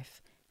our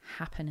life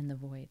happen in the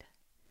void,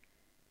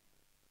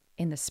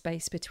 in the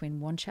space between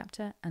one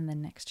chapter and the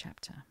next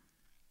chapter,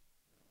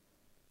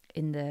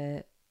 in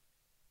the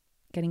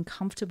getting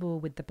comfortable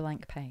with the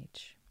blank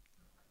page,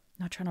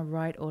 not trying to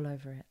write all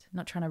over it,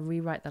 not trying to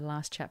rewrite the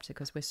last chapter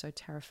because we're so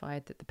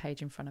terrified that the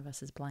page in front of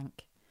us is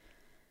blank.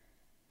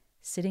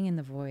 Sitting in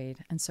the void.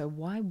 And so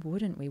why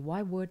wouldn't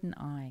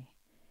I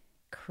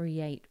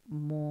create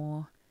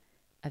more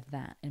of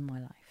that in my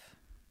life?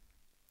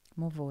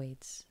 More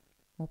voids,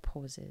 more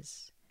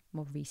pauses,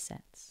 more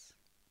resets.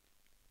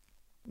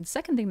 The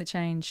second thing that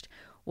changed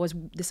was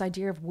this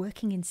idea of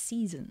working in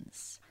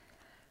seasons.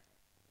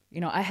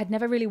 I had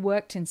never really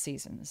worked in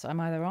seasons.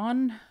 I'm either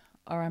on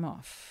or I'm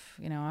off.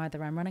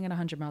 Either I'm running at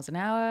 100 miles an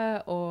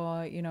hour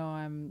or,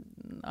 I'm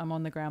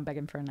on the ground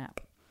begging for a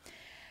nap.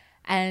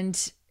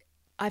 And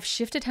I've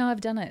shifted how I've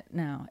done it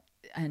now.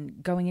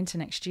 And going into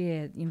next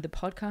year, the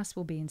podcast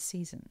will be in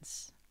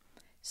seasons.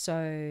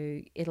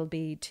 So it'll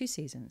be 2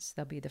 seasons.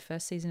 There'll be the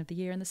first season of the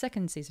year and the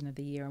second season of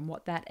the year. And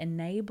what that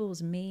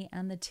enables me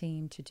and the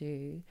team to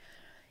do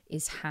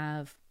is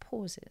have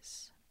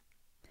pauses.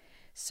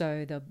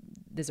 So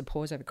there's a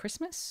pause over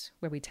Christmas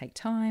where we take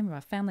time with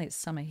our family. It's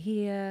summer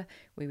here.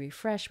 We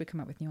refresh. We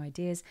come up with new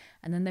ideas.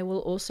 And then there will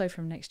also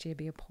from next year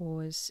be a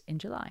pause in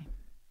July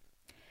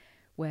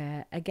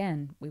where,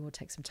 again, we will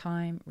take some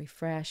time,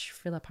 refresh,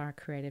 fill up our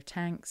creative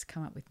tanks,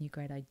 come up with new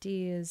great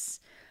ideas,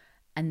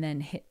 and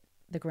then hit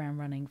the ground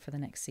running for the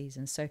next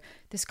season. So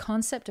this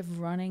concept of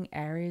running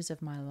areas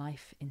of my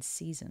life in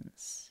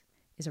seasons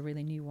is a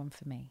really new one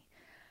for me.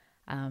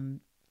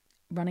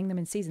 Running them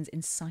in seasons,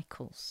 in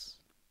cycles,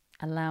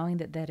 allowing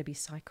there to be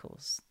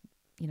cycles.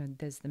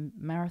 There's the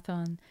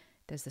marathon,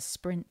 there's the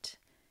sprint,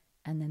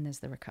 and then there's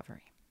the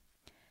recovery.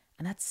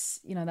 And that's,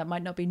 that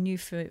might not be new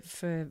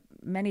for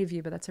many of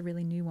you, but that's a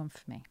really new one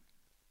for me.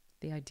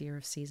 The idea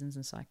of seasons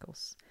and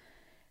cycles.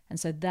 And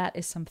so that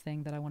is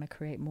something that I want to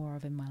create more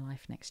of in my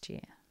life next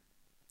year.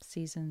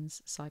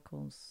 Seasons,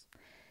 cycles,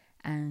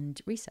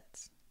 and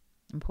resets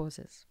and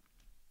pauses.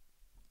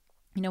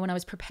 When I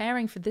was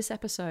preparing for this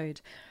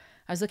episode,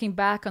 I was looking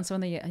back on some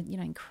of the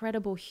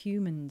incredible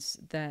humans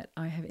that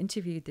I have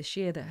interviewed this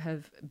year that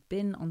have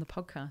been on the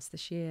podcast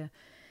this year.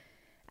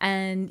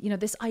 And,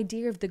 this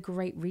idea of the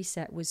Great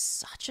Reset was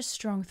such a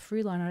strong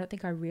through line. I don't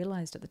think I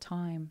realized at the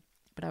time,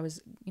 but I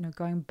was,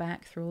 going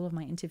back through all of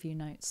my interview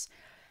notes,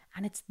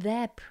 and it's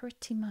there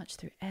pretty much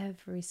through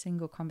every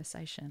single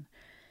conversation.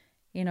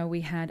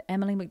 We had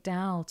Emily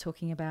McDowell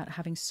talking about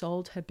having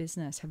sold her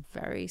business, her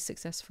very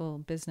successful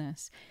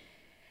business,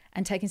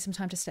 and taking some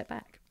time to step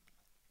back,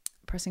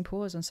 pressing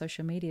pause on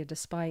social media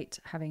despite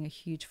having a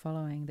huge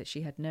following that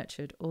she had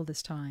nurtured all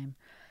this time,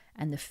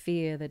 and the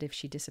fear that if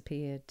she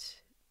disappeared,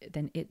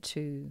 then it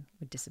too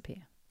would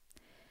disappear.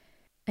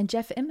 And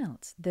Jeff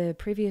Immelt, the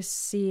previous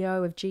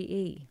CEO of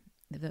GE,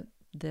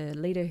 the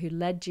leader who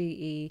led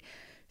GE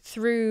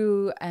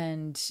through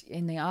and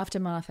in the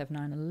aftermath of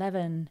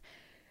 9/11,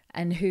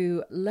 and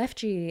who left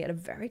GE at a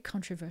very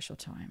controversial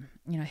time.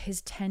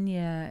 His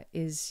tenure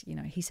is,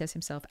 he says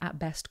himself, at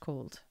best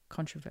called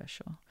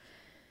controversial.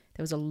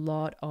 There was a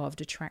lot of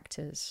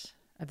detractors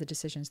of the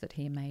decisions that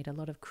he made, a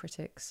lot of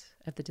critics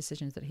of the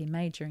decisions that he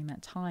made during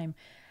that time,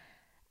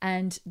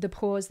 and the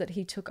pause that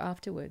he took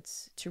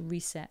afterwards to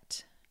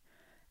reset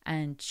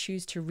and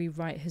choose to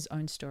rewrite his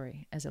own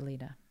story as a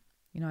leader.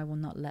 I will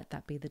not let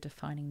that be the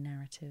defining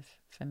narrative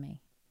for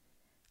me.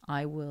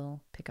 I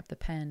will pick up the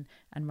pen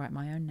and write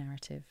my own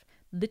narrative,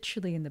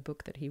 literally in the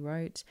book that he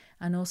wrote,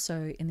 and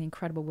also in the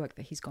incredible work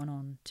that he's gone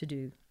on to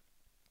do.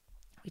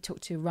 We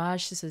talked to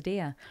Raj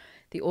Sisodia,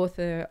 the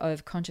author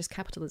of Conscious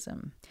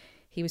Capitalism.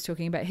 He was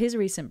talking about his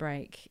recent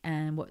break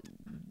and what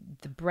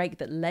the break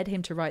that led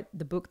him to write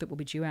the book that will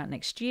be due out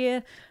next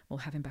year. We'll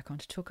have him back on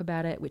to talk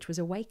about it, which was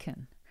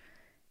Awaken,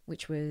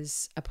 which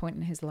was a point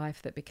in his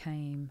life that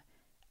became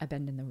a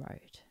bend in the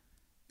road,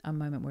 a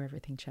moment where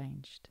everything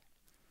changed.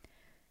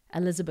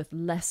 Elizabeth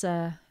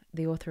Lesser,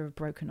 the author of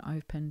Broken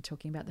Open,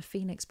 talking about the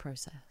Phoenix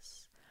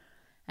process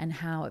and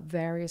how at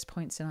various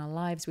points in our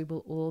lives we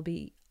will all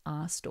be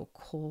asked or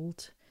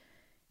called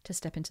to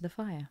step into the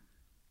fire,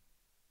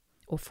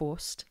 or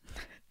forced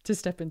to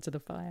step into the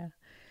fire.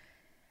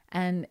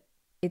 And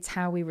it's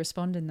how we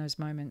respond in those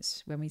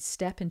moments when we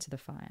step into the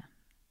fire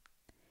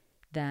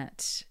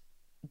that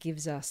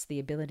gives us the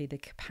ability, the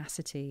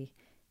capacity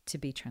to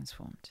be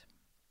transformed,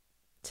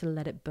 to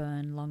let it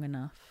burn long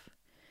enough,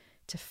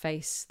 to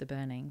face the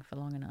burning for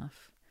long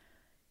enough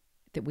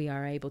that we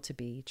are able to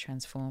be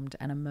transformed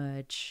and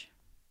emerge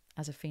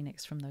as a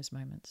phoenix from those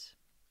moments.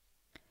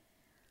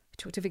 We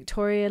talked to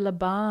Victoria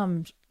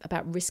Labalm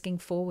about risking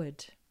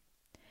forward,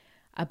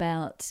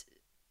 about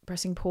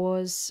pressing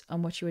pause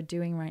on what you are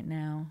doing right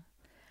now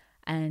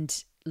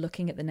and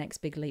looking at the next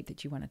big leap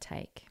that you want to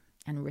take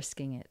and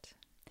risking it.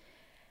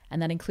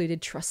 And that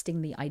included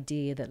trusting the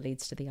idea that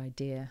leads to the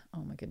idea.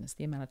 Oh my goodness,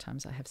 the amount of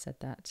times I have said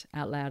that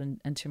out loud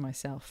and to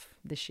myself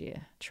this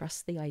year.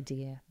 Trust the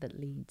idea that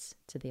leads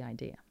to the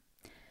idea.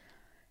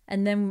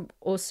 And then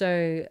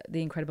also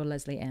the incredible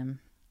Leslie M.,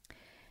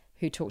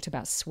 who talked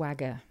about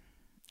swagger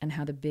and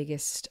how the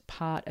biggest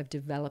part of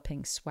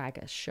developing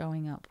swagger,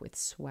 showing up with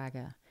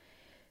swagger,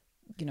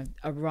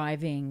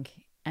 arriving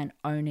and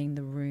owning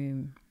the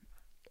room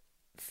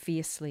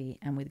fiercely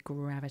and with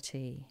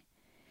gravity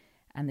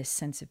and this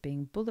sense of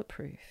being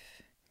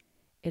bulletproof,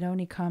 it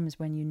only comes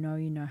when you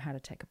know how to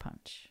take a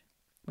punch,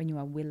 when you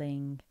are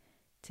willing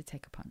to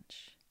take a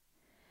punch.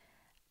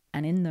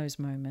 And in those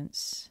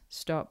moments,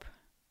 stop,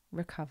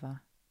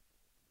 recover,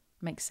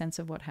 make sense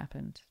of what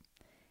happened,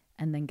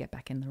 and then get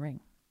back in the ring.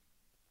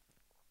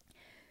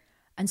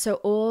 And so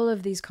all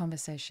of these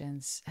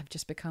conversations have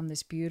just become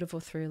this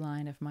beautiful through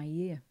line of my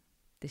year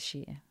this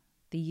year,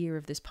 the year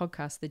of this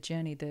podcast, the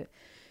journey that,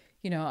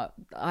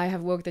 I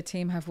have walked, the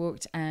team have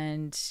walked,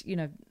 and,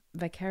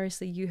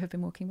 vicariously you have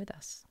been walking with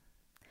us.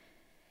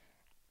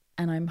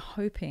 And I'm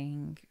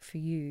hoping for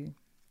you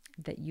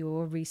that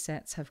your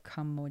resets have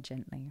come more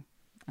gently.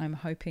 I'm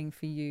hoping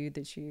for you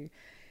that you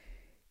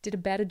did a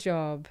better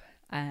job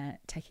at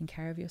taking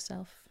care of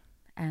yourself,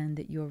 and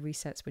that your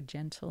resets were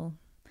gentle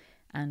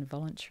and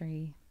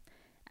voluntary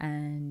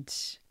and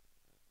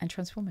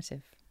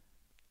transformative.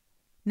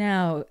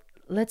 Now,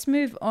 let's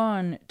move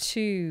on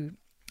to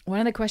one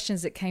of the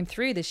questions that came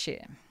through this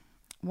year.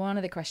 One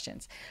of the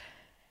questions.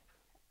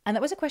 And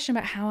that was a question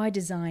about how I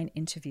design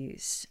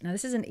interviews. Now,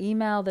 this is an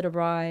email that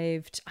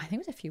arrived, I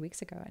think it was a few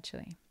weeks ago,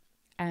 actually.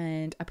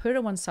 And I put it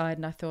on one side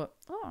and I thought,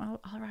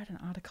 I'll write an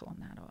article on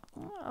that,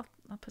 or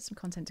I'll put some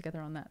content together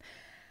on that.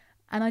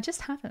 And I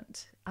just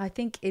haven't. I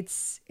think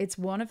it's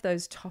one of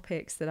those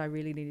topics that I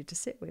really needed to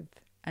sit with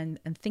and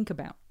think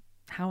about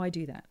how I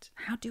do that.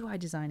 How do I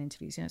design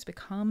interviews? It's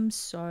become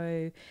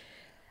so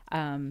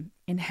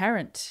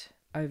inherent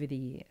over the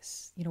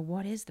years.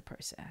 What is the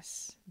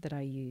process that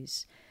I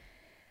use?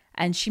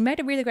 And she made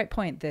a really great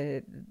point.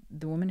 The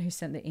woman who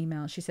sent the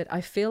email, she said,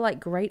 I feel like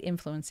great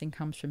influencing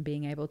comes from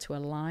being able to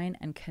align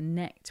and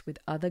connect with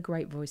other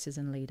great voices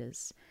and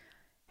leaders.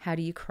 How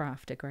do you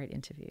craft a great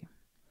interview?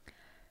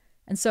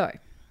 And so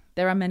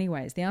there are many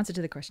ways. The answer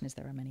to the question is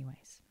there are many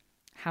ways.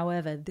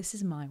 However, this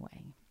is my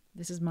way.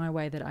 This is my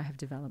way that I have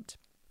developed.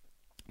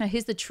 Now,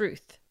 here's the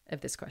truth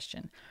of this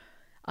question.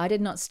 I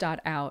did not start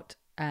out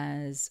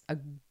as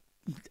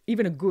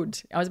even a good,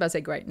 I was about to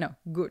say great, no,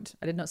 good.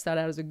 I did not start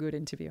out as a good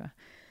interviewer.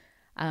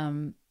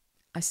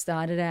 I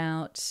started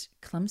out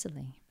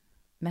clumsily,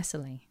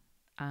 messily,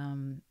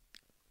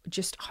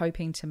 just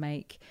hoping to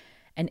make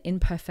an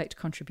imperfect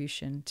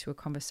contribution to a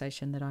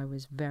conversation that I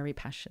was very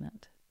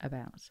passionate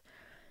about.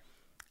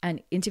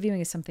 And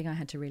interviewing is something I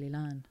had to really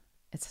learn.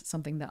 It's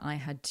something that I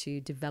had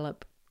to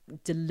develop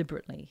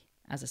deliberately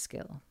as a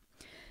skill.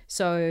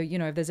 So,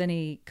 if there's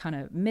any kind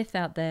of myth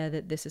out there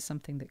that this is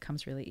something that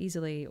comes really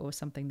easily or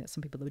something that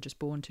some people are just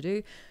born to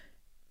do,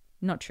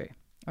 not true,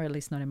 or at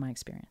least not in my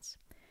experience.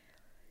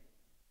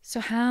 So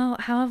how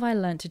have I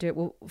learned to do it?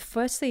 Well,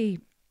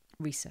 firstly,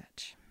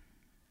 research.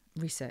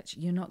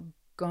 You're not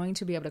going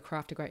to be able to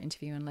craft a great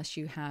interview unless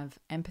you have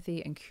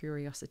empathy and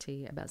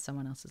curiosity about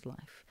someone else's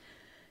life.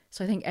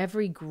 So I think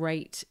every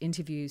great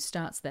interview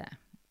starts there.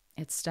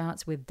 It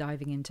starts with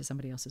diving into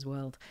somebody else's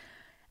world.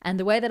 And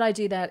the way that I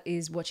do that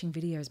is watching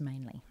videos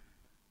mainly.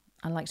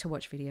 I like to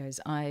watch videos.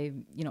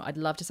 I'd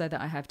love to say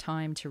that I have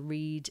time to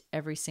read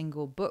every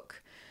single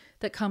book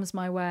that comes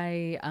my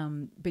way,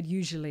 but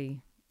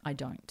usually I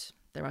don't.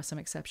 There are some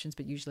exceptions,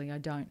 but usually I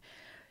don't.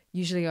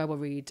 Usually I will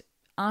read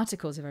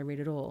articles, if I read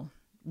at all,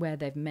 where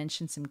they've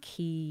mentioned some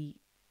key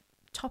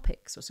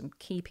topics or some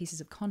key pieces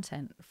of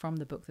content from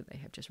the book that they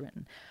have just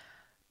written.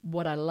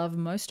 What I love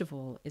most of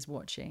all is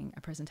watching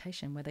a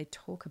presentation where they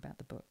talk about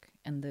the book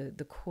and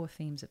the core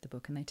themes of the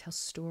book, and they tell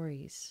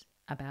stories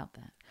about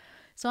that.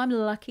 So I'm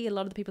lucky. A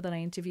lot of the people that I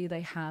interview,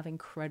 they have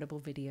incredible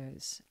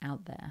videos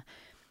out there.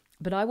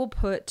 But I will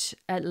put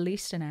at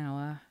least an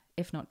hour,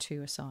 if not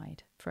two,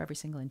 aside for every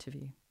single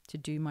interview to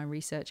do my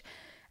research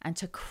and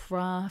to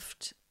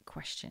craft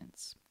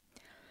questions.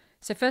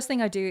 So first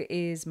thing I do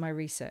is my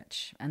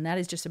research, and that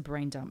is just a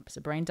brain dump. It's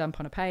a brain dump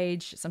on a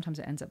page. Sometimes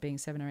it ends up being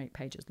 7 or 8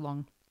 pages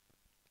long.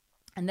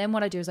 And then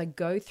what I do is I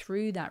go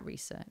through that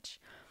research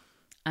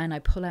and I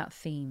pull out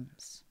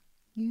themes,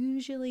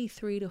 usually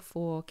 3 to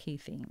 4 key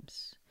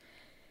themes.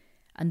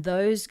 And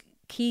those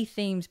key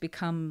themes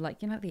become like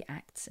the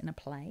acts in a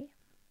play.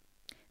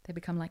 They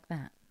become like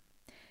that.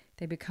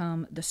 They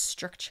become the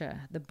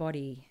structure, the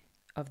body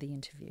of the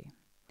interview.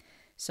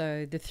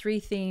 So the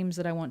 3 themes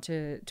that I want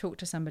to talk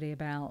to somebody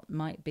about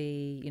might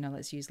be,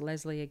 let's use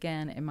Leslie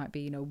again. It might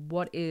be,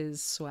 what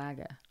is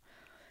swagger?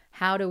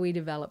 How do we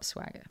develop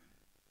swagger?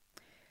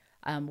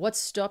 What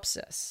stops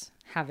us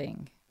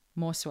having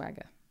more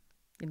swagger?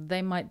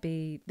 They might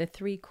be the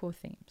 3 core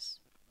themes.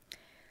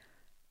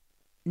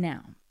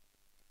 Now,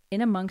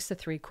 in amongst the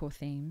 3 core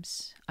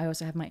themes, I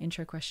also have my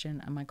intro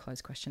question and my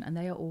close question, and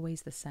they are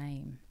always the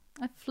same.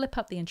 I flip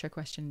up the intro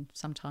question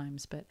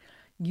sometimes, but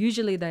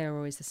Usually they are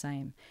always the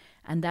same.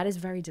 And that is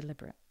very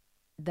deliberate.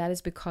 That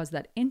is because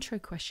that intro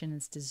question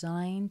is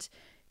designed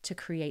to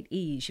create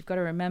ease. You've got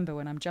to remember,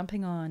 when I'm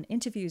jumping on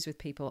interviews with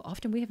people,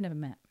 often we have never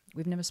met.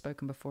 We've never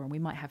spoken before, and we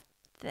might have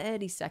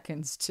 30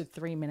 seconds to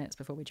 3 minutes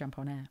before we jump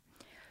on air.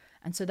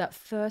 And so that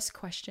first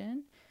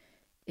question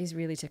is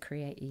really to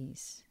create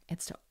ease.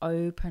 It's to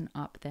open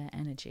up their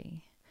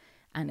energy,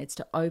 and it's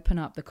to open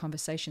up the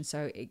conversation.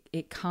 So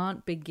it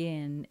can't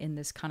begin in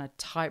this kind of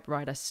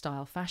typewriter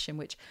style fashion,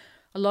 which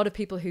a lot of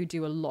people who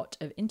do a lot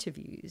of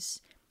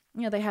interviews,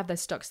 they have their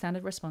stock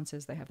standard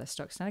responses. They have their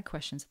stock standard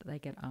questions that they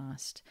get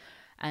asked.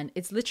 And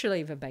it's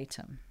literally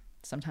verbatim.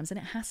 Sometimes, and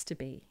it has to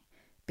be,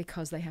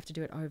 because they have to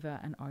do it over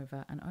and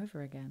over and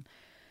over again.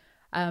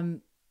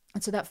 And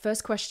so that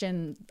first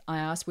question I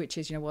asked, which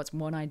is, what's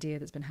one idea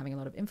that's been having a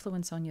lot of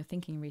influence on your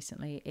thinking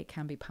recently? It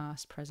can be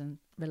past, present,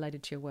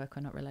 related to your work,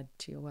 or not related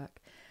to your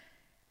work.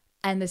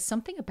 And there's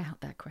something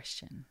about that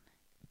question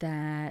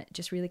that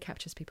just really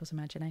captures people's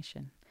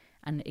imagination.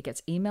 And it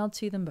gets emailed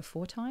to them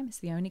before time. It's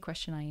the only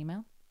question I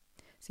email.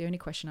 It's the only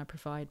question I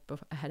provide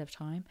ahead of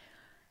time.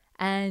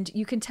 And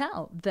you can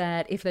tell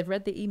that if they've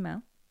read the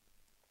email,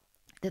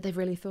 that they've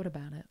really thought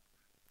about it,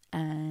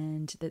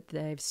 and that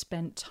they've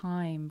spent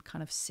time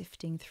kind of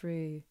sifting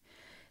through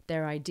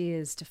their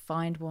ideas to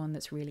find one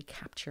that's really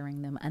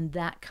capturing them. And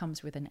that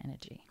comes with an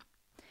energy.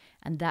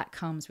 And that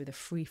comes with a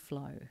free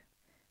flow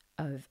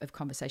of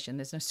conversation.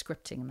 There's no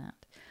scripting that.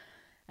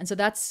 And so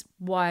that's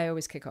why I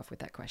always kick off with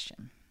that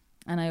question.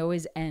 And I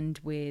always end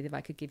with, if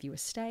I could give you a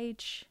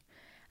stage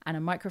and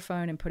a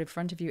microphone and put in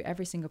front of you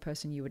every single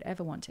person you would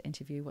ever want to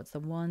interview, what's the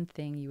one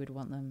thing you would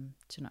want them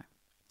to know?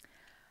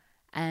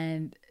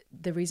 And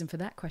the reason for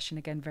that question,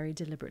 again, very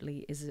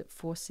deliberately, is it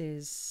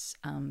forces,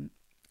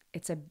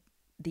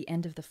 the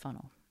end of the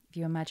funnel. If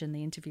you imagine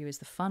the interview is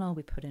the funnel,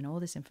 we put in all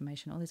this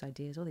information, all these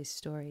ideas, all these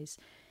stories.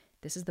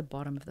 This is the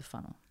bottom of the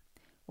funnel.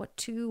 What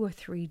 2 or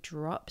 3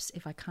 drops,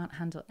 if I can't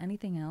handle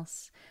anything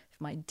else, if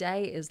my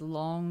day is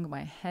long,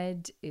 my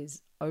head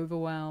is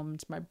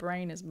overwhelmed, my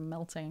brain is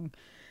melting,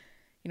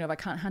 if I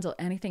can't handle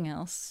anything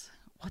else,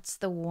 what's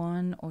the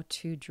 1 or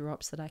 2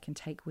 drops that I can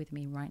take with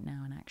me right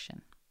now in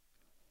action?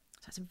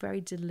 So it's a very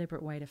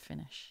deliberate way to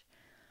finish.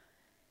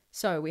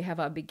 So we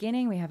have our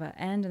beginning, we have our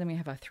end, and then we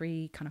have our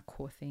 3 kind of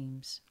core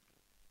themes.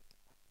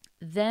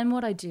 Then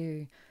what I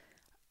do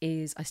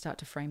is I start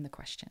to frame the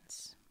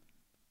questions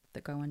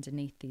that go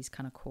underneath these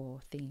kind of core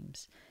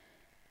themes.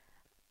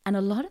 And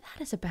a lot of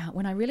that is about,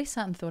 when I really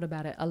sat and thought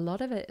about it, a lot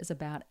of it is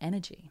about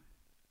energy.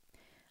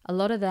 A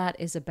lot of that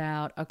is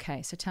about,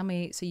 okay, so tell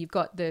me, so you've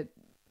got the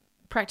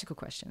practical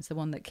questions, the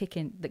one that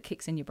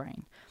kicks in your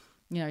brain.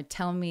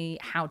 Tell me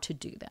how to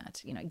do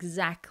that.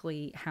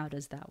 Exactly how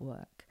does that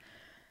work?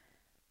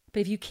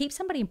 But if you keep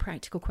somebody in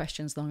practical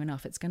questions long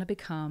enough, it's going to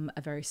become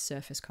a very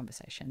surface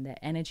conversation. Their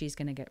energy is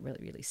going to get really,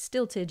 really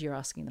stilted. You're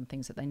asking them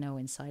things that they know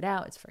inside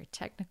out. It's very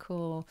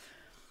technical.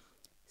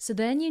 So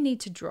then you need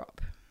to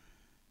drop.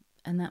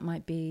 And that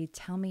might be,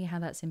 tell me how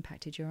that's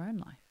impacted your own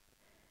life.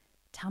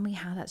 Tell me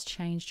how that's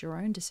changed your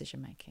own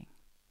decision making.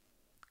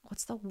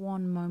 What's the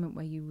one moment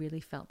where you really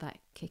felt that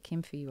kick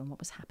in for you, and what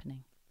was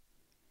happening?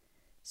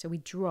 So we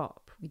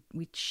drop,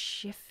 we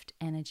shift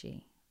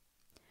energy.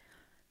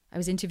 I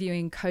was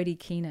interviewing Cody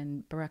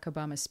Keenan, Barack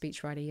Obama's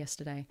speechwriter,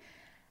 yesterday.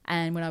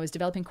 And when I was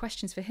developing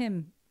questions for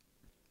him,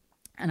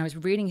 and I was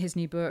reading his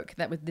new book,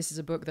 this is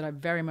a book that I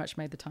very much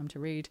made the time to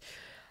read,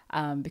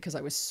 because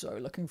I was so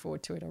looking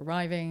forward to it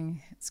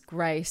arriving. It's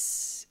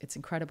Grace. It's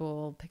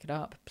incredible. Pick it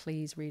up.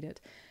 Please read it.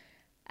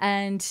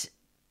 And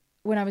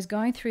when I was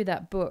going through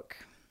that book,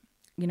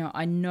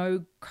 I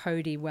know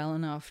Cody well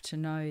enough to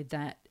know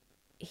that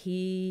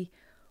he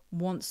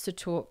wants to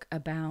talk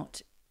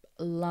about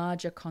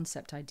larger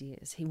concept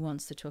ideas. He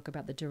wants to talk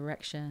about the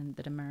direction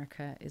that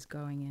America is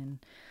going in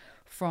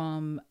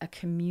from a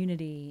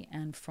community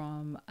and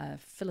from a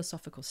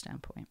philosophical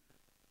standpoint.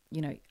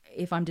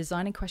 If I'm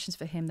designing questions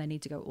for him, they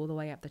need to go all the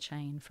way up the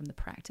chain, from the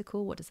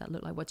practical, what does that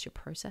look like? What's your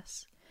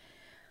process?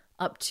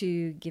 Up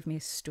to give me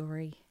a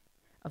story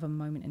of a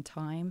moment in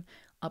time,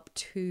 up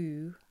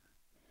to,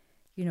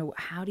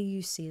 how do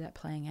you see that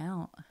playing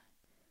out?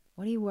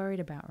 What are you worried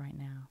about right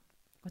now?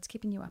 What's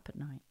keeping you up at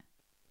night?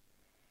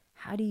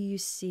 How do you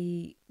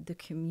see the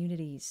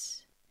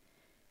communities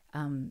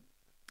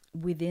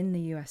within the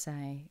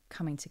USA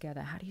coming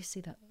together? How do you see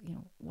that?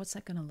 What's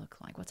that going to look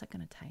like? What's that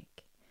going to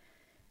take?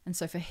 And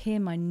so for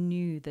him, I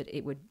knew that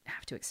it would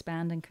have to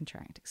expand and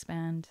contract,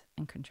 expand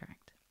and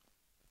contract.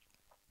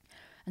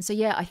 And so,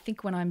 I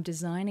think when I'm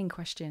designing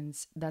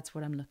questions, that's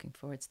what I'm looking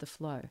for. It's the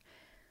flow.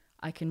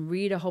 I can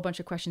read a whole bunch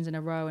of questions in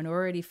a row and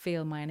already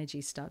feel my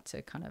energy start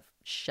to kind of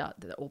shut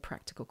the all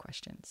practical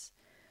questions.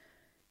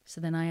 So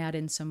then I add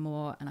in some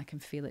more and I can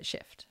feel it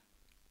shift.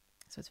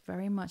 So it's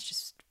very much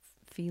just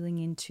feeling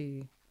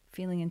into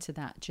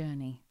that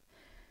journey.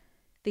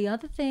 The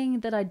other thing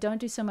that I don't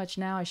do so much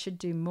now, I should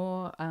do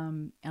more,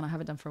 and I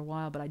haven't done for a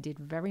while, but I did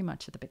very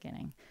much at the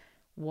beginning,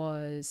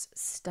 was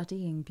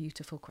studying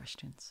beautiful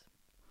questions.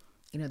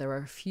 There are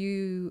a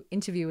few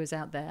interviewers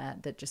out there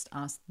that just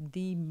ask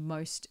the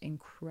most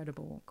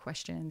incredible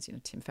questions.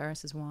 Tim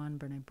Ferriss is one,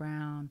 Brene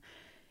Brown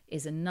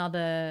is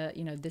another,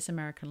 This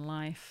American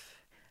Life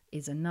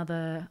is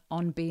another,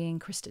 On Being,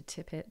 Krista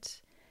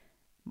Tippett.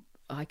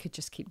 I could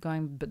just keep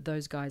going, but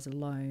those guys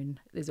alone,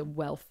 there's a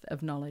wealth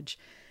of knowledge.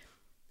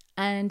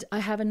 And I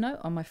have a note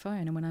on my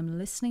phone, and when I'm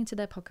listening to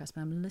their podcast,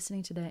 when I'm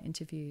listening to their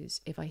interviews,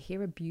 if I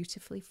hear a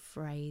beautifully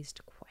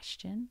phrased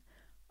question,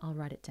 I'll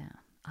write it down.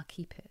 I'll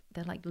keep it.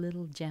 They're like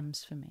little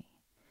gems for me.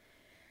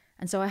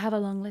 And so I have a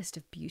long list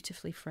of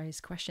beautifully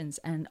phrased questions,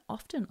 and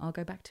often I'll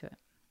go back to it.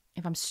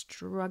 If I'm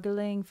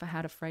struggling for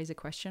how to phrase a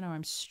question, or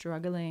I'm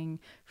struggling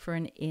for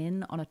an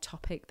in on a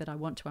topic that I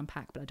want to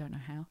unpack, but I don't know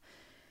how,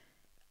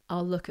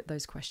 I'll look at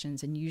those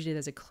questions, and usually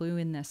there's a clue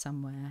in there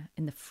somewhere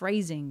in the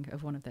phrasing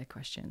of one of their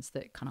questions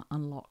that kind of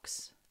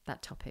unlocks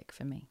that topic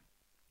for me.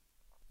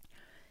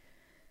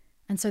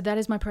 And so that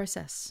is my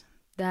process.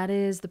 That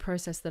is the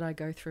process that I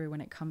go through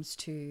when it comes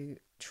to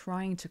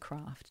trying to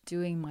craft,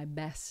 doing my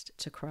best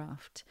to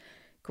craft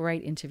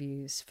great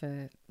interviews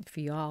for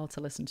y'all to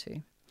listen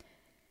to.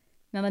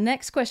 Now, the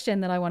next question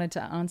that I wanted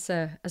to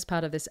answer as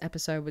part of this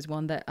episode was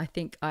one that I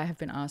think I have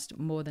been asked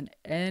more than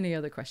any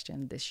other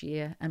question this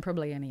year, and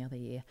probably any other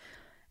year.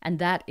 And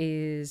that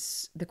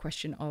is the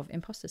question of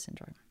imposter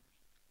syndrome.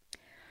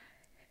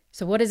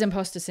 So what is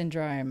imposter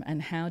syndrome,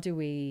 and how do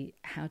we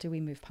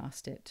move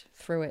past it,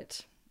 through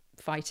it,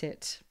 fight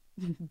it,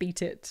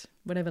 beat it,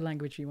 whatever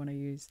language you want to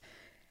use?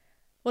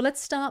 Well, let's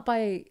start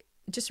by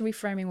just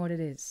reframing what it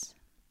is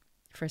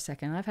for a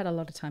second. I've had a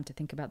lot of time to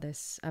think about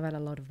this. I've had a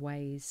lot of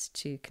ways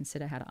to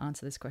consider how to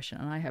answer this question,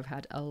 and I have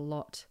had a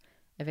lot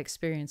of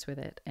experience with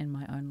it in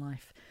my own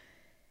life.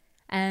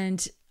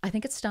 And I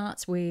think it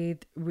starts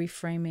with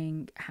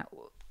reframing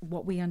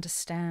what we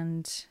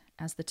understand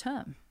as the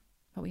term,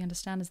 what we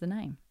understand as the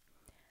name.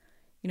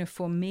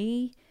 For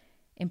me,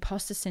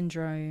 imposter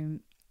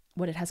syndrome,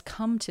 what it has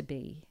come to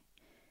be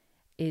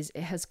is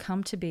it has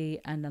come to be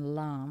an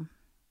alarm,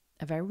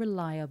 a very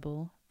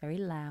reliable, very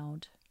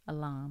loud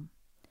alarm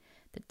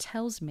that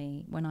tells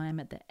me when I am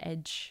at the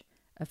edge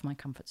of my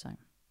comfort zone,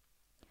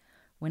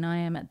 when I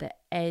am at the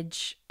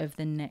edge of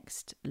the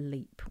next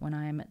leap, when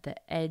I am at the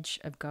edge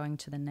of going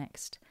to the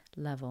next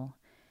level.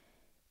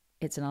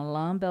 It's an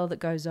alarm bell that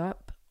goes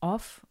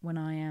off when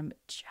I am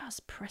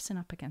just pressing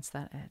up against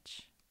that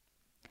edge.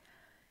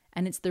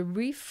 And it's the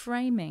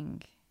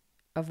reframing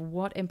of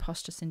what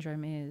imposter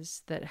syndrome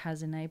is that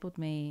has enabled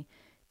me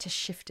to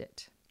shift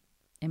it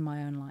in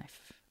my own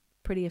life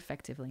pretty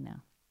effectively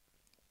now.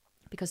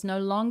 Because no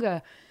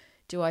longer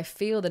do I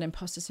feel that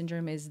imposter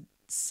syndrome is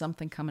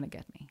something coming to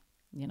get me,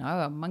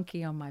 a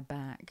monkey on my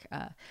back,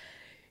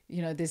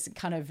 this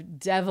kind of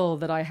devil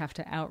that I have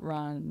to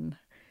outrun.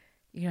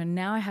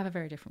 Now I have a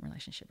very different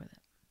relationship with it.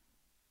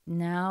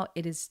 Now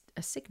it is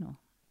a signal.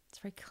 It's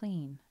very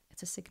clean.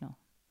 It's a signal.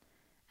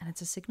 And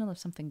it's a signal of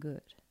something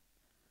good.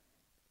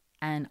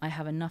 And I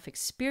have enough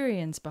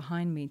experience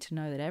behind me to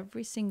know that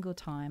every single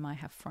time I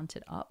have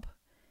fronted up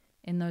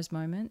in those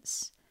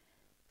moments,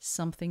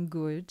 something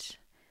good,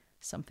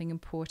 something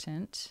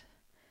important,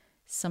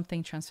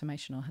 something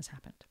transformational has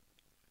happened.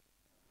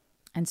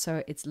 And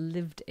so it's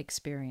lived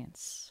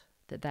experience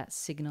that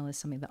signal is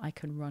something that I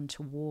can run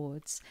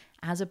towards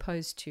as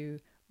opposed to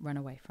run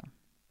away from.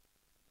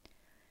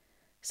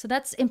 So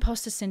that's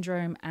imposter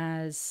syndrome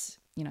as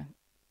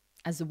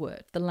the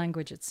word, the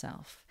language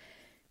itself.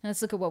 Now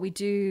let's look at what we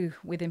do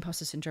with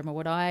imposter syndrome, or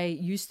what I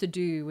used to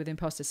do with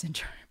imposter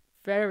syndrome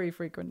very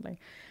frequently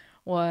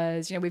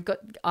was, we've got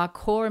our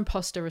core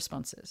imposter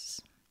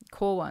responses.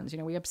 Core ones,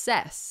 we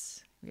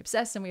obsess. We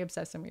obsess and we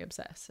obsess and we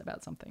obsess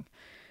about something.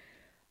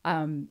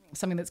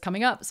 Something that's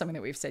coming up, something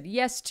that we've said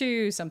yes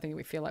to, something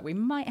we feel like we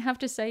might have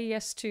to say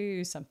yes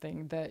to,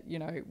 something that,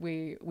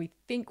 we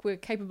think we're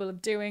capable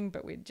of doing,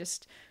 but we're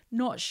just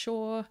not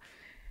sure.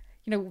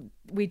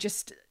 We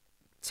just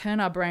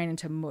turn our brain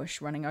into mush,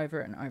 running over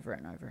it and over it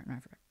and over it and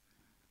over it.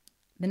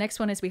 The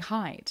next one is we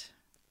hide.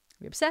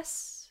 We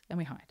obsess and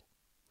we hide.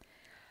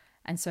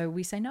 And so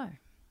we say no.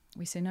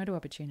 We say no to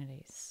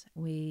opportunities.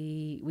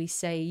 We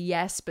say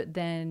yes, but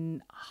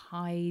then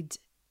hide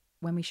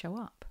when we show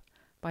up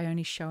by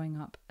only showing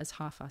up as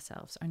half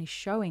ourselves, only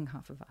showing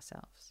half of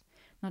ourselves,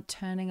 not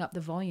turning up the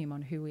volume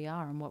on who we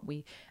are and what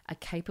we are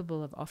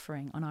capable of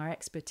offering, on our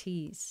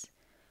expertise,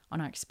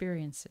 on our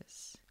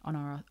experiences, on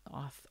our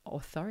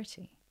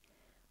authority,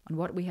 on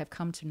what we have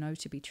come to know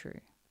to be true.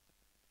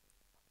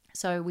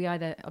 So we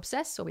either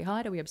obsess or we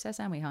hide, or we obsess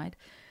and we hide.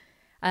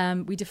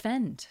 We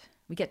defend.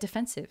 We get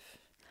defensive.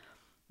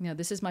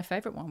 This is my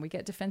favorite one. We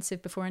get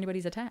defensive before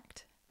anybody's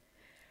attacked.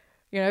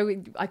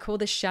 I call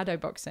this shadow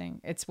boxing.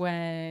 It's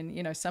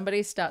when,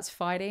 somebody starts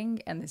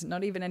fighting and there's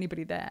not even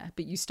anybody there,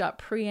 but you start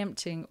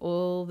preempting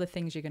all the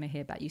things you're going to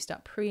hear back. You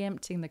start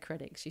preempting the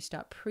critics. You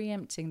start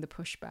preempting the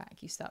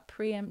pushback. You start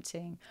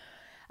preempting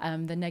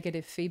the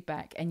negative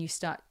feedback, and you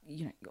start,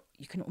 you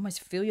can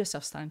almost feel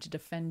yourself starting to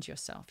defend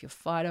yourself. Your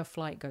fight or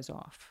flight goes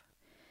off.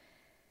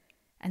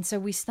 And so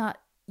we start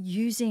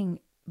using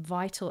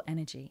vital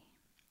energy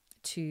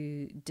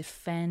to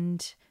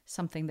defend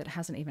something that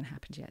hasn't even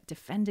happened yet,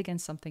 defend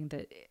against something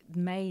that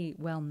may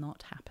well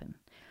not happen.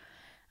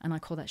 And I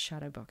call that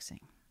shadow boxing.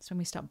 It's when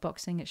we start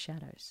boxing at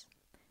shadows,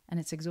 and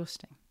it's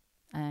exhausting.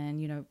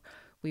 And, you know,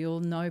 we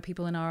all know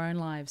people in our own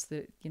lives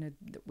that, you know,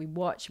 that we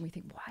watch and we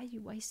think, why are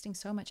you wasting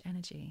so much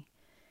energy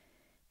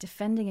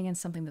defending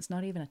against something that's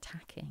not even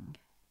attacking,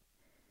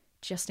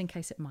 just in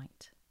case it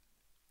might?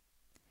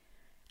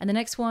 And the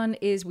next one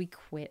is we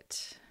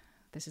quit.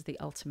 This is the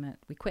ultimate.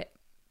 We quit.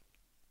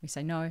 We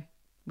say no.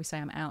 We say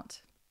I'm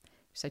out.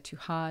 We say too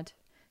hard,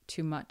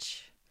 too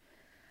much.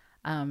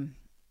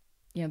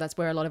 You know, that's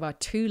where a lot of our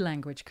to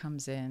language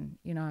comes in.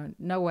 You know,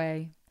 no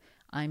way.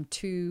 I'm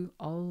too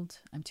old.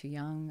 I'm too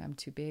young. I'm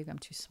too big. I'm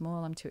too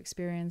small. I'm too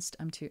experienced.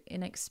 I'm too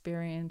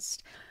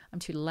inexperienced. I'm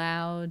too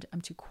loud.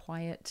 I'm too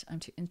quiet. I'm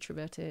too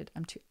introverted.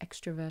 I'm too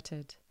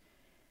extroverted.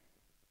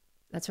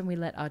 That's when we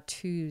let our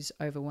twos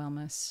overwhelm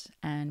us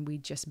and we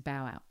just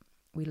bow out.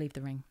 We leave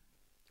the ring.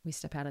 We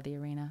step out of the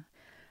arena.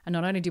 And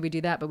not only do we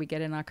do that, but we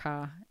get in our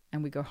car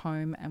and we go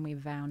home and we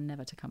vow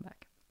never to come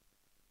back.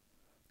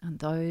 And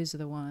those are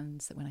the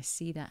ones that when I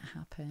see that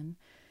happen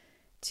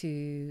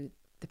to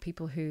the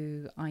people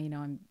who I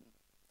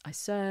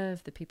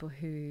serve, the people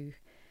who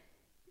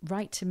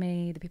write to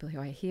me, the people who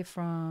I hear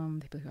from,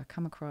 the people who I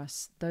come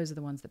across, those are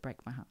the ones that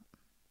break my heart.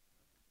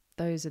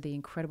 Those are the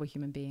incredible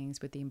human beings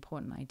with the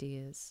important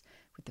ideas,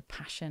 with the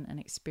passion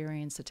and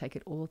experience to take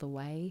it all the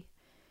way,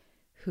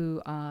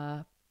 who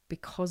are,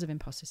 because of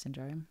imposter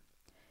syndrome,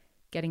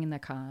 getting in their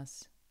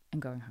cars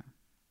and going home.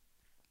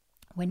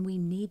 When we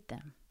need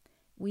them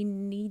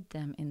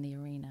in the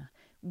arena.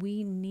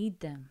 We need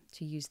them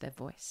to use their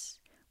voice.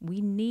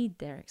 We need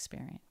their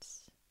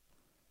experience.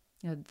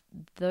 You know,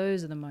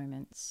 those are the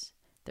moments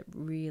that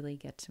really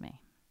get to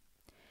me.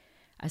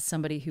 As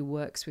somebody who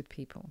works with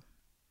people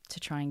to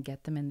try and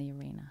get them in the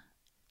arena,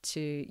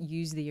 to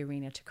use the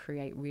arena to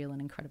create real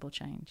and incredible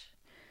change.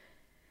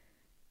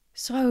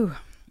 So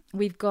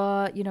we've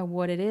got, you know,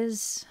 what it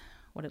is,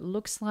 what it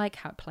looks like,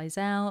 how it plays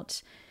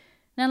out.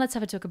 Now let's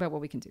have a talk about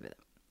what we can do with it.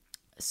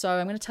 So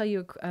I'm going to tell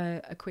you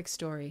a quick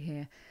story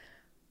here.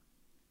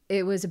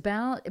 It was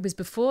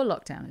before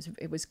lockdown.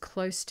 It was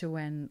close to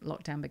when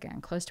lockdown began,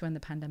 close to when the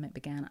pandemic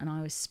began. And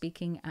I was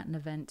speaking at an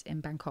event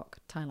in Bangkok,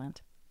 Thailand.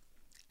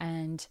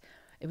 And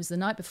it was the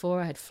night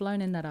before. I had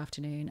flown in that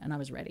afternoon and I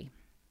was ready.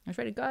 I was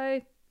ready to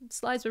go.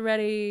 Slides were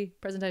ready.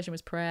 Presentation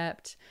was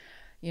prepped.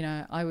 You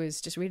know, I was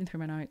just reading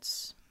through my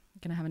notes,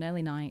 going to have an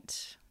early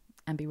night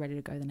and be ready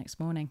to go the next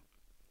morning.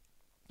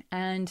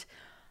 And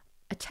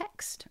a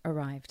text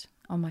arrived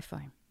on my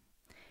phone.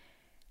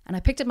 And I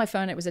picked up my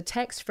phone. It was a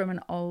text from an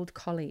old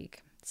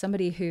colleague,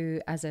 somebody who,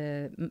 as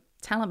a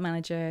talent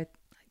manager,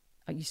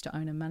 I used to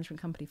own a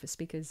management company for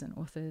speakers and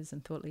authors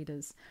and thought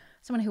leaders,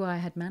 someone who I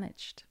had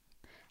managed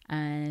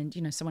and,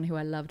 you know, someone who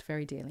I loved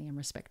very dearly and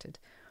respected.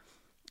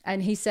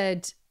 And he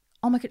said,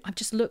 oh my God, I've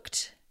just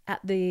looked at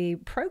the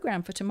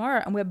program for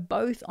tomorrow and we're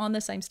both on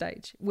the same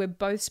stage. We're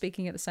both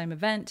speaking at the same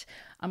event.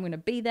 I'm going to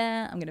be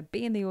there. I'm going to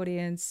be in the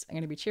audience. I'm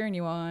going to be cheering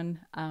you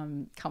on.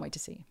 Can't wait to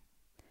see you.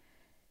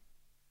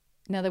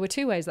 Now, there were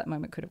two ways that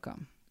moment could have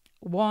gone.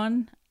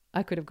 One,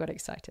 I could have got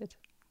excited.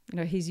 You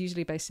know, he's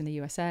usually based in the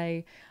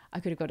USA. I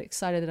could have got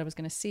excited that I was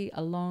going to see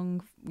a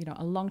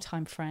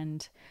long-time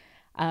friend.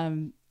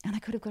 And I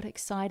could have got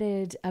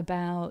excited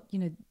about, you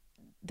know,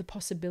 the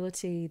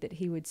possibility that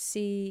he would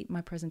see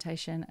my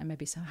presentation and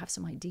maybe have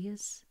some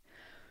ideas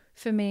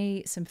for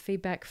me, some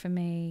feedback for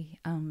me,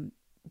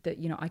 that,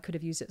 you know, I could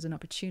have used it as an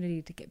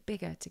opportunity to get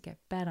bigger, to get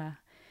better,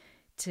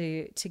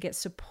 to get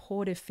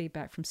supportive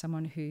feedback from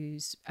someone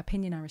whose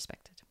opinion I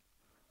respected.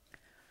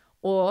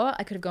 Or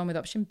I could have gone with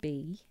option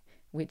B,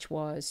 which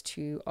was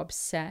to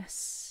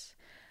obsess,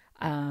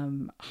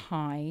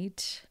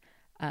 hide,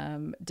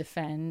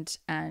 defend,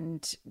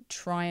 and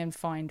try and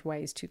find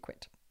ways to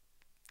quit.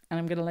 And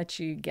I'm going to let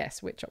you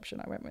guess which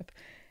option I went with.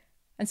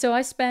 And so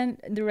I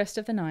spent the rest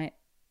of the night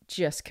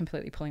just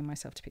completely pulling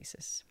myself to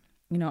pieces.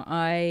 You know,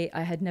 I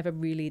had never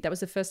really, that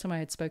was the first time I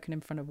had spoken in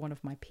front of one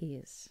of my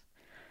peers.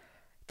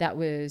 That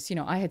was, you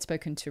know, I had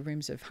spoken to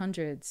rooms of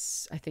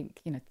hundreds, I think,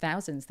 you know,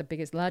 thousands.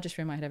 The largest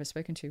room I had ever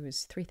spoken to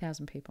was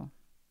 3,000 people.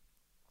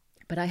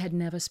 But I had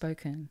never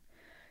spoken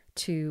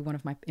in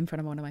front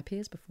of one of my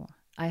peers before.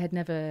 I had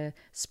never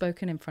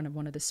spoken in front of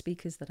one of the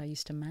speakers that I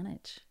used to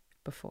manage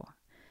before.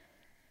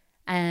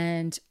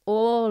 And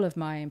all of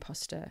my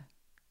imposter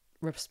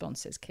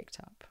responses kicked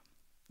up.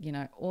 You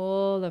know,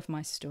 all of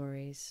my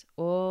stories,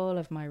 all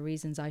of my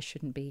reasons I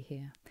shouldn't be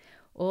here,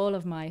 all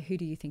of my, who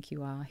do you think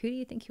you are? Who do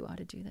you think you are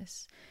to do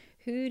this?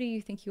 Who do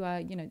you think you are,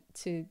 you know,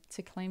 to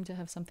claim to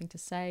have something to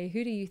say?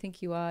 Who do you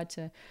think you are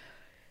to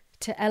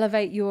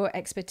elevate your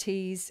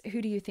expertise?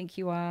 Who do you think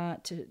you are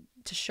to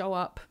show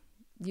up,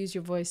 use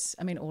your voice?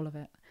 I mean, all of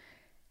it.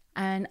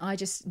 And I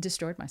just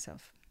destroyed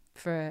myself.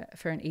 For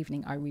an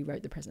evening, I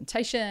rewrote the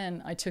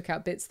presentation. I took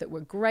out bits that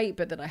were great,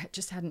 but that I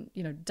just hadn't,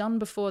 you know, done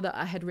before, that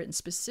I had written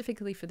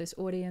specifically for this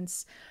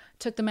audience.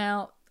 Took them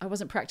out. I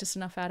wasn't practiced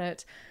enough at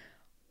it.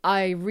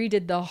 I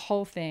redid the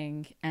whole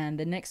thing, and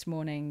the next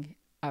morning,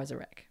 I was a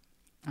wreck.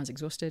 I was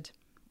exhausted,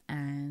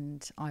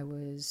 and I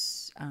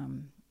was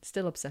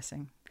still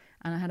obsessing.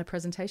 And I had a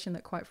presentation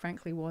that, quite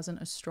frankly,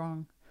 wasn't as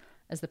strong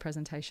as the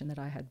presentation that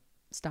I had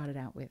started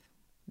out with.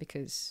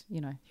 Because, you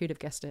know, who'd have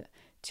guessed it?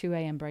 2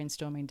 a.m.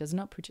 brainstorming does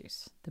not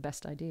produce the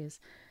best ideas.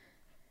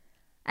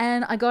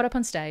 And I got up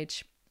on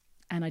stage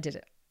and I did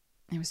it.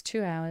 It was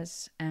 2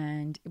 hours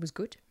and it was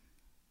good.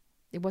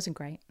 It wasn't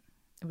great.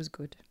 It was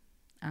good.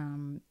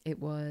 It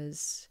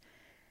was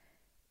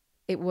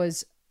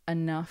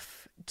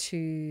enough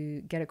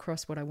to get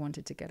across what I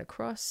wanted to get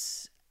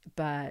across,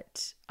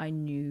 but I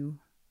knew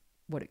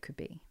what it could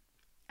be,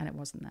 and it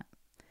wasn't that.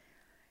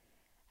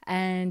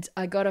 And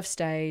I got off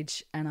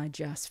stage and I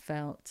just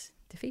felt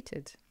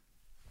defeated,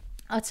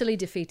 utterly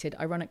defeated,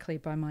 ironically,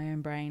 by my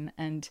own brain.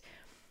 And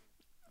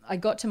I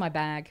got to my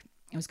bag.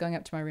 I was going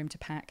up to my room to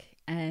pack,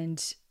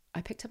 and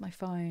I picked up my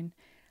phone,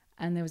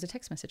 and there was a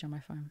text message on my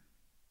phone,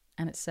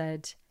 and it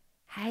said,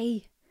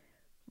 "Hey,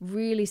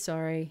 really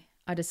sorry.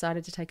 I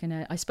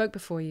spoke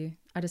before you.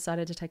 I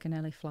decided to take an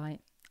early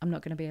flight. I'm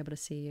not going to be able to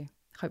see you.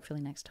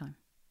 Hopefully next time."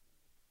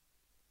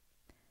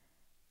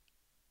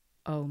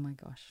 Oh my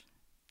gosh.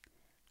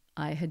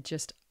 I had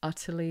just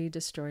utterly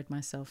destroyed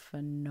myself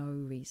for no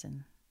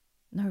reason.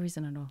 No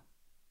reason at all.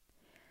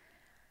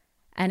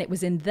 And it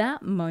was in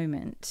that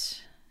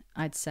moment,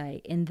 I'd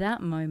say,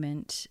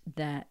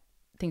 that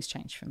things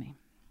changed for me.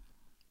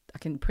 I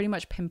can pretty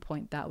much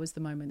pinpoint that was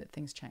the moment that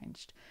things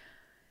changed.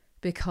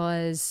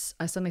 Because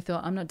I suddenly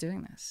thought, I'm not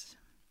doing this.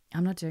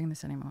 I'm not doing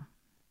this anymore.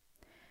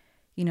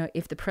 You know,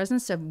 if the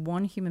presence of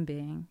one human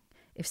being,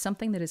 if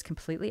something that is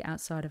completely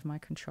outside of my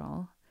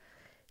control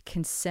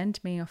can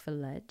send me off a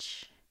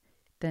ledge,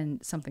 then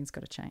something's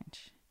got to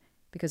change.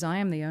 Because I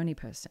am the only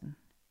person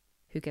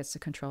who gets to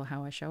control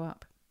how I show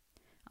up.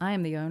 I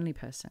am the only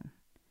person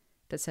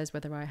that says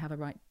whether I have a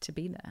right to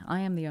be there.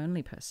 I am the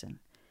only person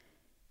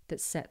that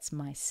sets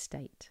my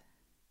state.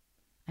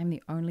 I'm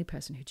the only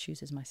person who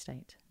chooses my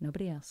state.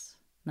 Nobody else.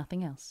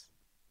 Nothing else.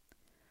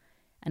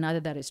 And either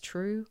that is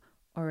true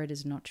or it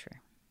is not true.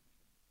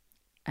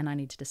 And I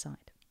need to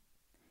decide.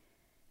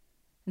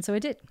 And so I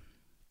did.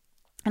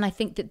 And I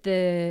think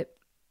that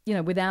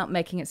without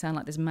making it sound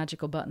like this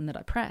magical button that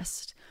I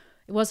pressed,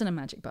 it wasn't a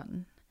magic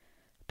button.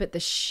 But the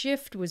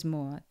shift was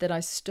more that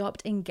I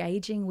stopped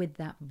engaging with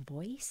that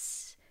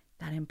voice,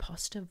 that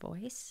imposter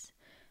voice.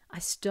 I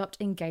stopped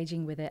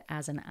engaging with it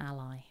as an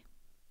ally.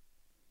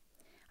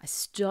 I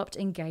stopped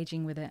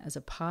engaging with it as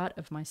a part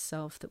of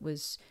myself that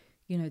was,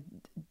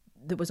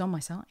 that was on my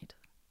side.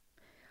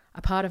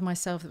 A part of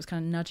myself that was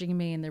kind of nudging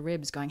me in the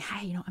ribs going,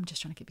 hey, I'm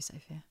just trying to keep you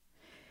safe here.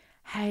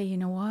 Hey, you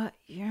know what?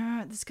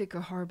 Yeah, this could go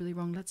horribly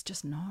wrong. Let's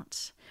just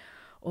not.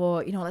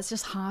 Or, let's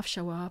just half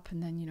show up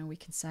and then, we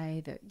can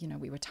say that,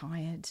 we were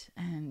tired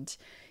and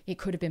it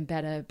could have been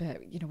better,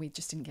 but, we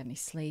just didn't get any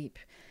sleep.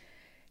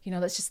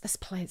 Let's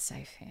play it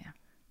safe here.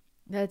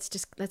 Let's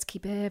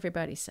keep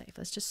everybody safe.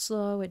 Let's just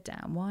slow it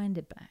down, wind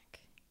it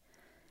back.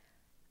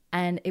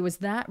 And it was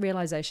that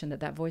realization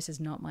that voice is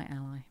not my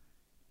ally,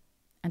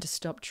 and to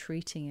stop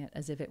treating it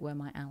as if it were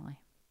my ally.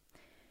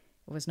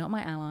 It was not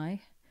my ally.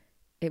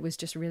 It was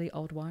just really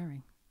old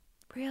wiring.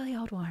 Really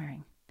old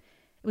wiring.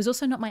 It was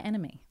also not my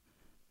enemy.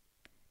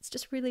 It's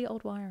just really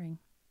old wiring.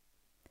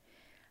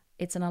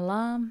 It's an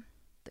alarm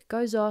that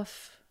goes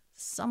off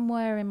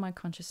somewhere in my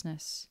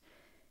consciousness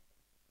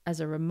as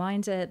a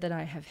reminder that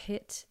I have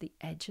hit the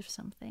edge of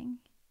something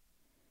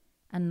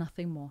and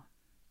nothing more.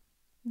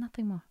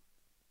 Nothing more.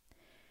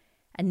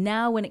 And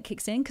now when it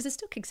kicks in, because it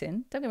still kicks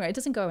in, don't get me wrong, it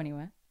doesn't go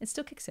anywhere. It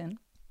still kicks in.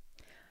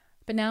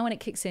 But now when it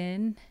kicks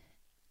in,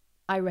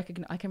 I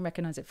can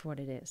recognize it for what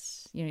it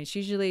is. It's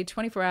usually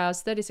 24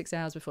 hours, 36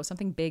 hours before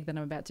something big that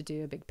I'm about to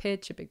do, a big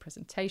pitch, a big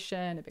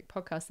presentation, a big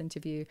podcast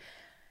interview.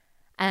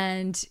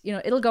 And,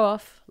 it'll go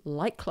off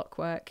like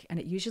clockwork. And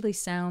it usually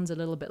sounds a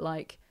little bit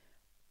like,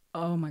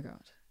 oh my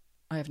God,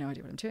 I have no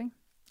idea what I'm doing.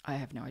 I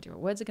have no idea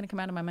what words are going to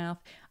come out of my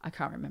mouth. I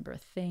can't remember a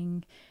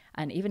thing.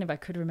 And even if I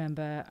could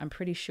remember, I'm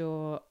pretty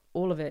sure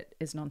all of it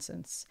is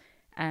nonsense.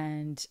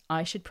 And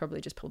I should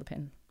probably just pull the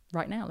pin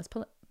right now. Let's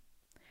pull it.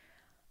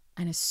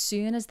 And as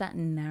soon as that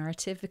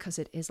narrative, because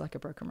it is like a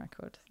broken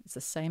record, it's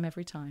the same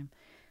every time.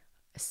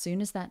 As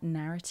soon as that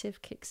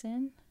narrative kicks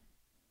in,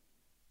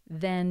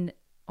 then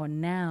or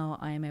now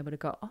I am able to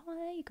go, oh,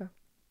 there you go.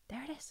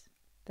 There it is.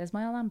 There's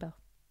my alarm bell.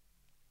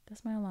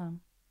 That's my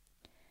alarm.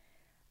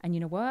 And you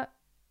know what?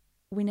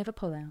 We never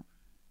pull out.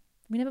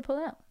 We never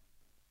pull out.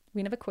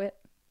 We never quit.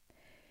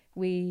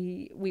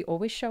 We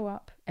always show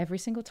up every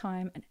single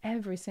time, and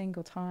every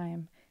single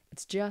time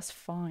it's just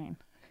fine.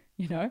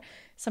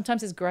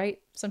 Sometimes it's great.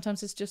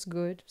 Sometimes it's just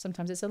good.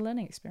 Sometimes it's a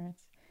learning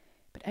experience.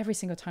 But every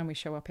single time we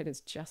show up, it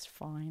is just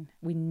fine.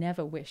 We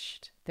never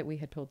wished that we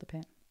had pulled the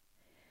pin.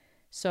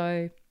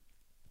 So,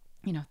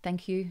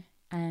 thank you.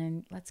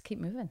 And let's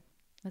keep moving.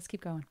 Let's keep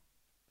going.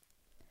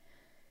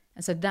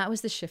 And so that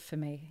was the shift for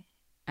me.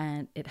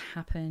 And it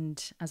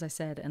happened, as I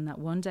said, in that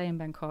one day in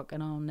Bangkok.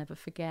 And I'll never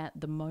forget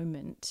the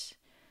moment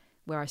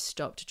where I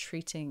stopped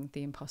treating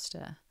the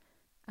imposter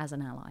as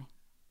an ally.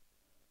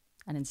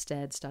 And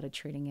instead started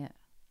treating it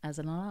as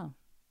an alarm.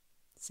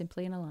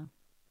 Simply an alarm.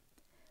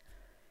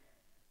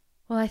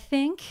 Well, I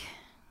think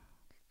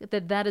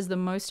that is the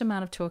most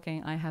amount of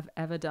talking I have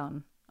ever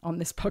done on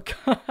this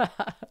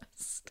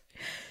podcast.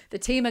 The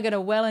team are going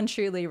to well and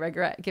truly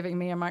regret giving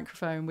me a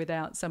microphone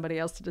without somebody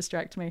else to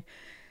distract me.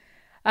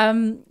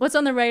 What's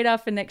on the radar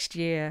for next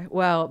year?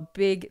 Well,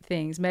 big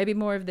things. Maybe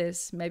more of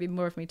this, maybe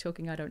more of me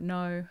talking. I don't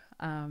know.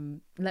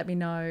 Let me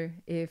know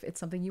if it's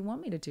something you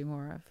want me to do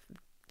more of.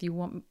 If you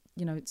want,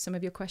 some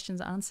of your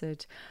questions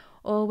answered,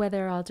 or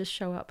whether I'll just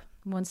show up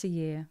once a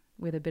year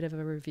with a bit of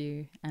a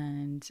review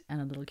and a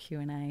little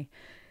Q&A.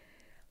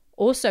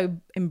 Also,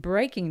 in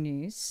breaking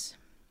news,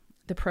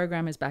 the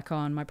program is back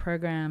on. My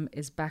program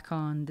is back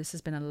on. This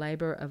has been a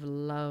labor of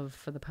love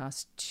for the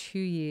past 2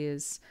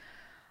 years.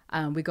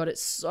 We got it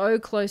so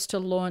close to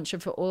launch.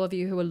 And for all of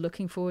you who are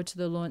looking forward to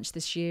the launch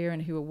this year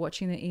and who are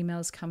watching the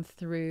emails come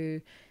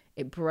through,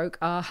 it broke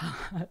our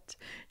heart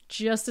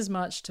just as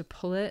much to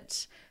pull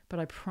it. But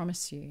I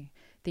promise you,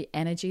 the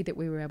energy that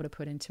we were able to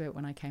put into it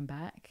when I came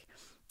back,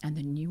 and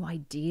the new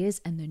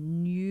ideas and the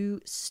new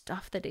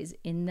stuff that is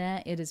in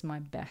there, it is my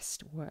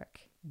best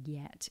work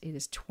yet. It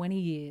is 20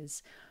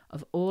 years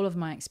of all of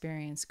my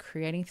experience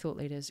creating thought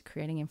leaders,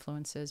 creating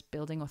influencers,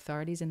 building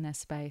authorities in their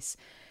space.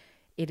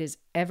 It is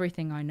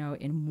everything I know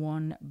in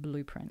one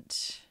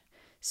blueprint.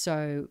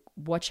 So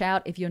watch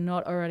out. If you're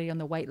not already on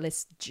the wait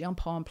list,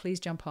 jump on,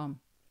 please jump on.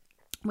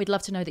 We'd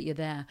love to know that you're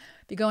there.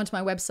 If you go onto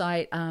my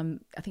website,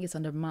 I think it's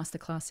under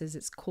masterclasses.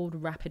 It's called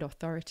Rapid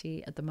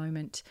Authority at the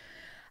moment.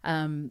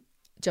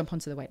 Jump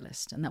onto the wait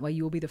list, and that way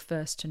you will be the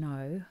first to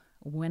know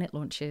when it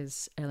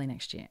launches early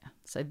next year.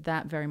 So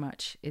that very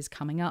much is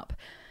coming up.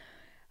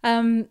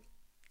 Other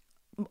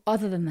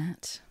than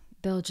that,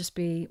 there'll just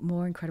be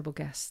more incredible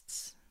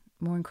guests,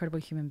 more incredible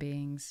human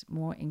beings,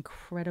 more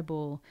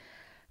incredible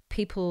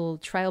people,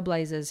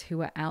 trailblazers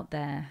who are out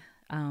there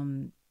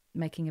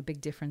making a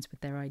big difference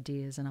with their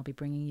ideas. And I'll be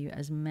bringing you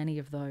as many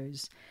of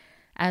those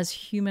as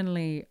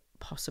humanly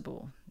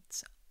possible.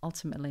 It's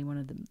ultimately one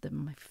of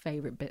my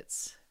favorite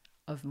bits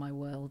of my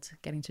world,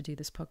 getting to do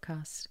this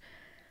podcast.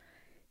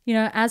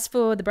 As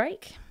for the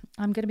break,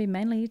 I'm going to be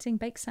mainly eating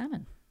baked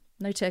salmon.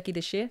 No turkey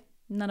this year.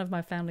 None of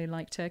my family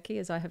like turkey,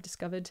 as I have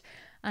discovered,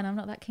 and I'm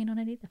not that keen on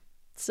it either.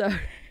 So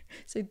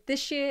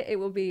this year it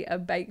will be a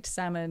baked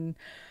salmon,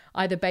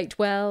 either baked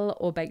well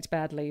or baked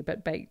badly,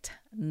 but baked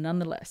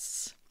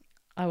nonetheless.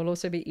 I will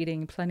also be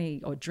drinking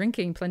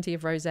plenty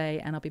of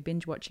rosé, and I'll be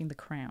binge watching The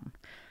Crown.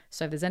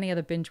 So if there's any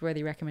other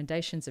binge-worthy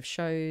recommendations of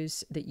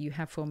shows that you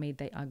have for me,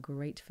 they are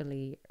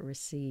gratefully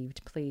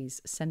received. Please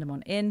send them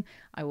on in.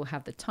 I will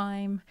have the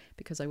time,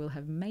 because I will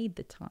have made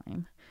the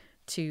time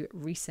to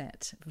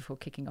reset before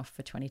kicking off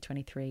for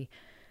 2023.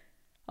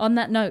 On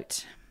that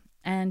note,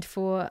 and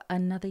for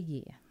another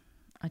year,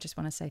 I just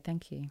want to say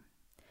thank you.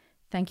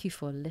 Thank you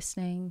for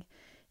listening.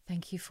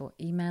 Thank you for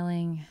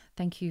emailing.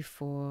 Thank you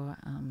for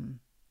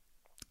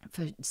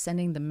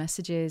sending the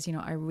messages.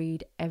 I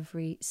read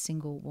every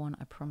single one.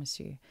 I promise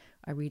you,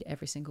 I read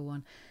every single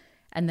one.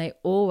 And they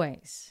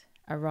always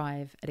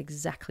arrive at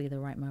exactly the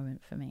right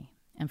moment for me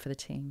and for the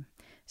team.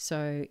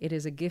 So it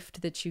is a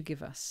gift that you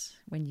give us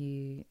when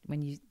you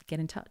get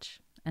in touch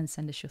and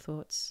send us your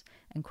thoughts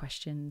and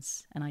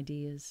questions and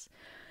ideas,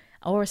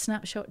 or a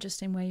snapshot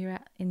just in where you're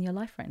at in your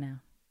life right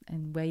now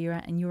and where you're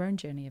at in your own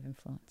journey of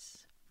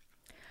influence.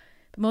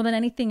 But more than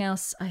anything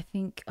else, I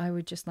think I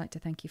would just like to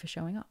thank you for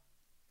showing up.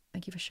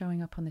 Thank you for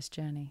showing up on this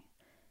journey.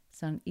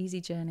 It's not an easy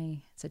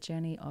journey. It's a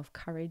journey of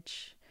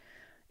courage.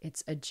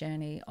 It's a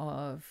journey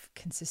of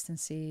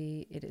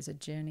consistency. It is a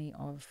journey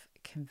of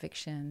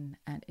conviction.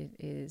 And it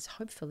is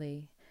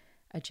hopefully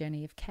a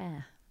journey of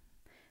care,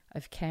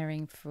 of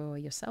caring for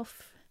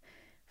yourself,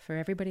 for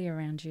everybody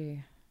around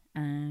you,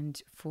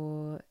 and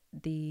for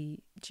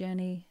the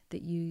journey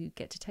that you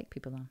get to take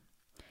people on.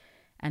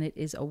 And it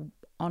is an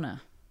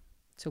honor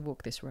to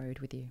walk this road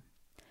with you.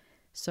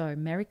 So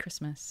Merry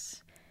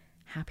Christmas.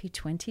 Happy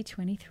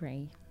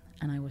 2023,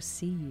 and I will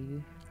see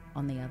you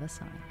on the other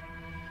side.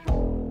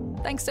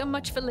 Thanks so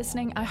much for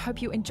listening. I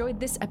hope you enjoyed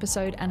this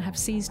episode and have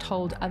seized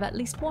hold of at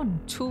least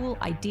one tool,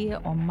 idea,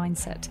 or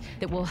mindset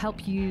that will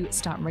help you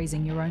start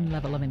raising your own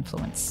level of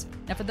influence.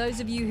 Now, for those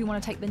of you who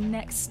want to take the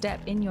next step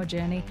in your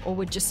journey, or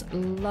would just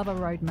love a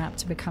roadmap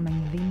to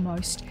becoming the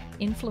most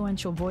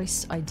influential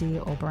voice,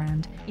 idea, or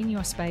brand in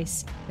your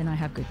space, then I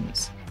have good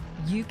news.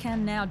 You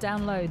can now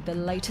download the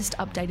latest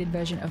updated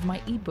version of my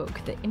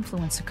ebook, The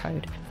Influencer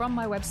Code, from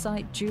my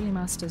website,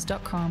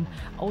 juliemasters.com.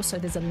 Also,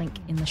 there's a link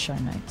in the show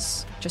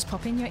notes. Just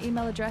pop in your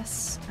email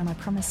address, and I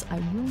promise I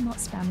will not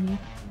spam you,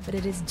 but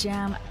it is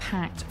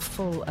jam-packed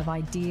full of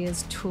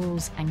ideas,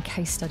 tools, and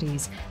case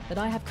studies that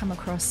I have come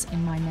across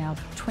in my now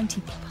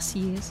 20 plus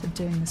years of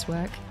doing this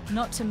work.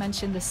 Not to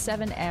mention the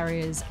 7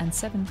 areas and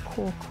 7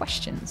 core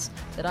questions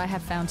that I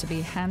have found to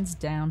be hands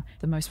down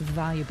the most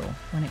valuable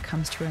when it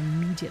comes to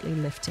immediately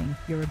lifting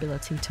your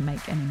ability to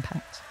make an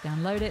impact.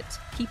 Download it,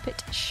 keep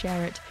it,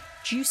 share it,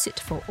 juice it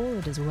for all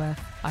it is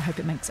worth. I hope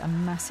it makes a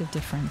massive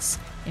difference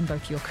in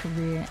both your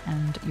career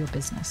and your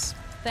business.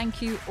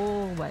 Thank you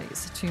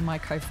always to my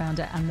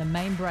co-founder and the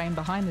main brain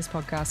behind this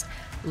podcast,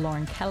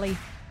 Lauren Kelly.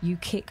 You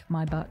kick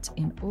my butt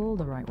in all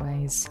the right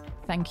ways.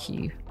 Thank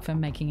you for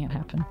making it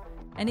happen.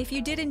 And if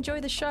you did enjoy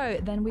the show,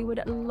 then we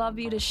would love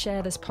you to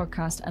share this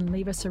podcast and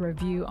leave us a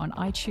review on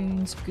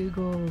iTunes,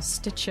 Google,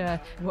 Stitcher,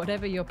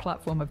 whatever your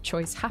platform of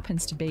choice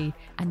happens to be.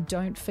 And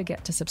don't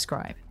forget to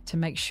subscribe to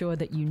make sure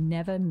that you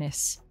never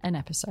miss an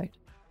episode.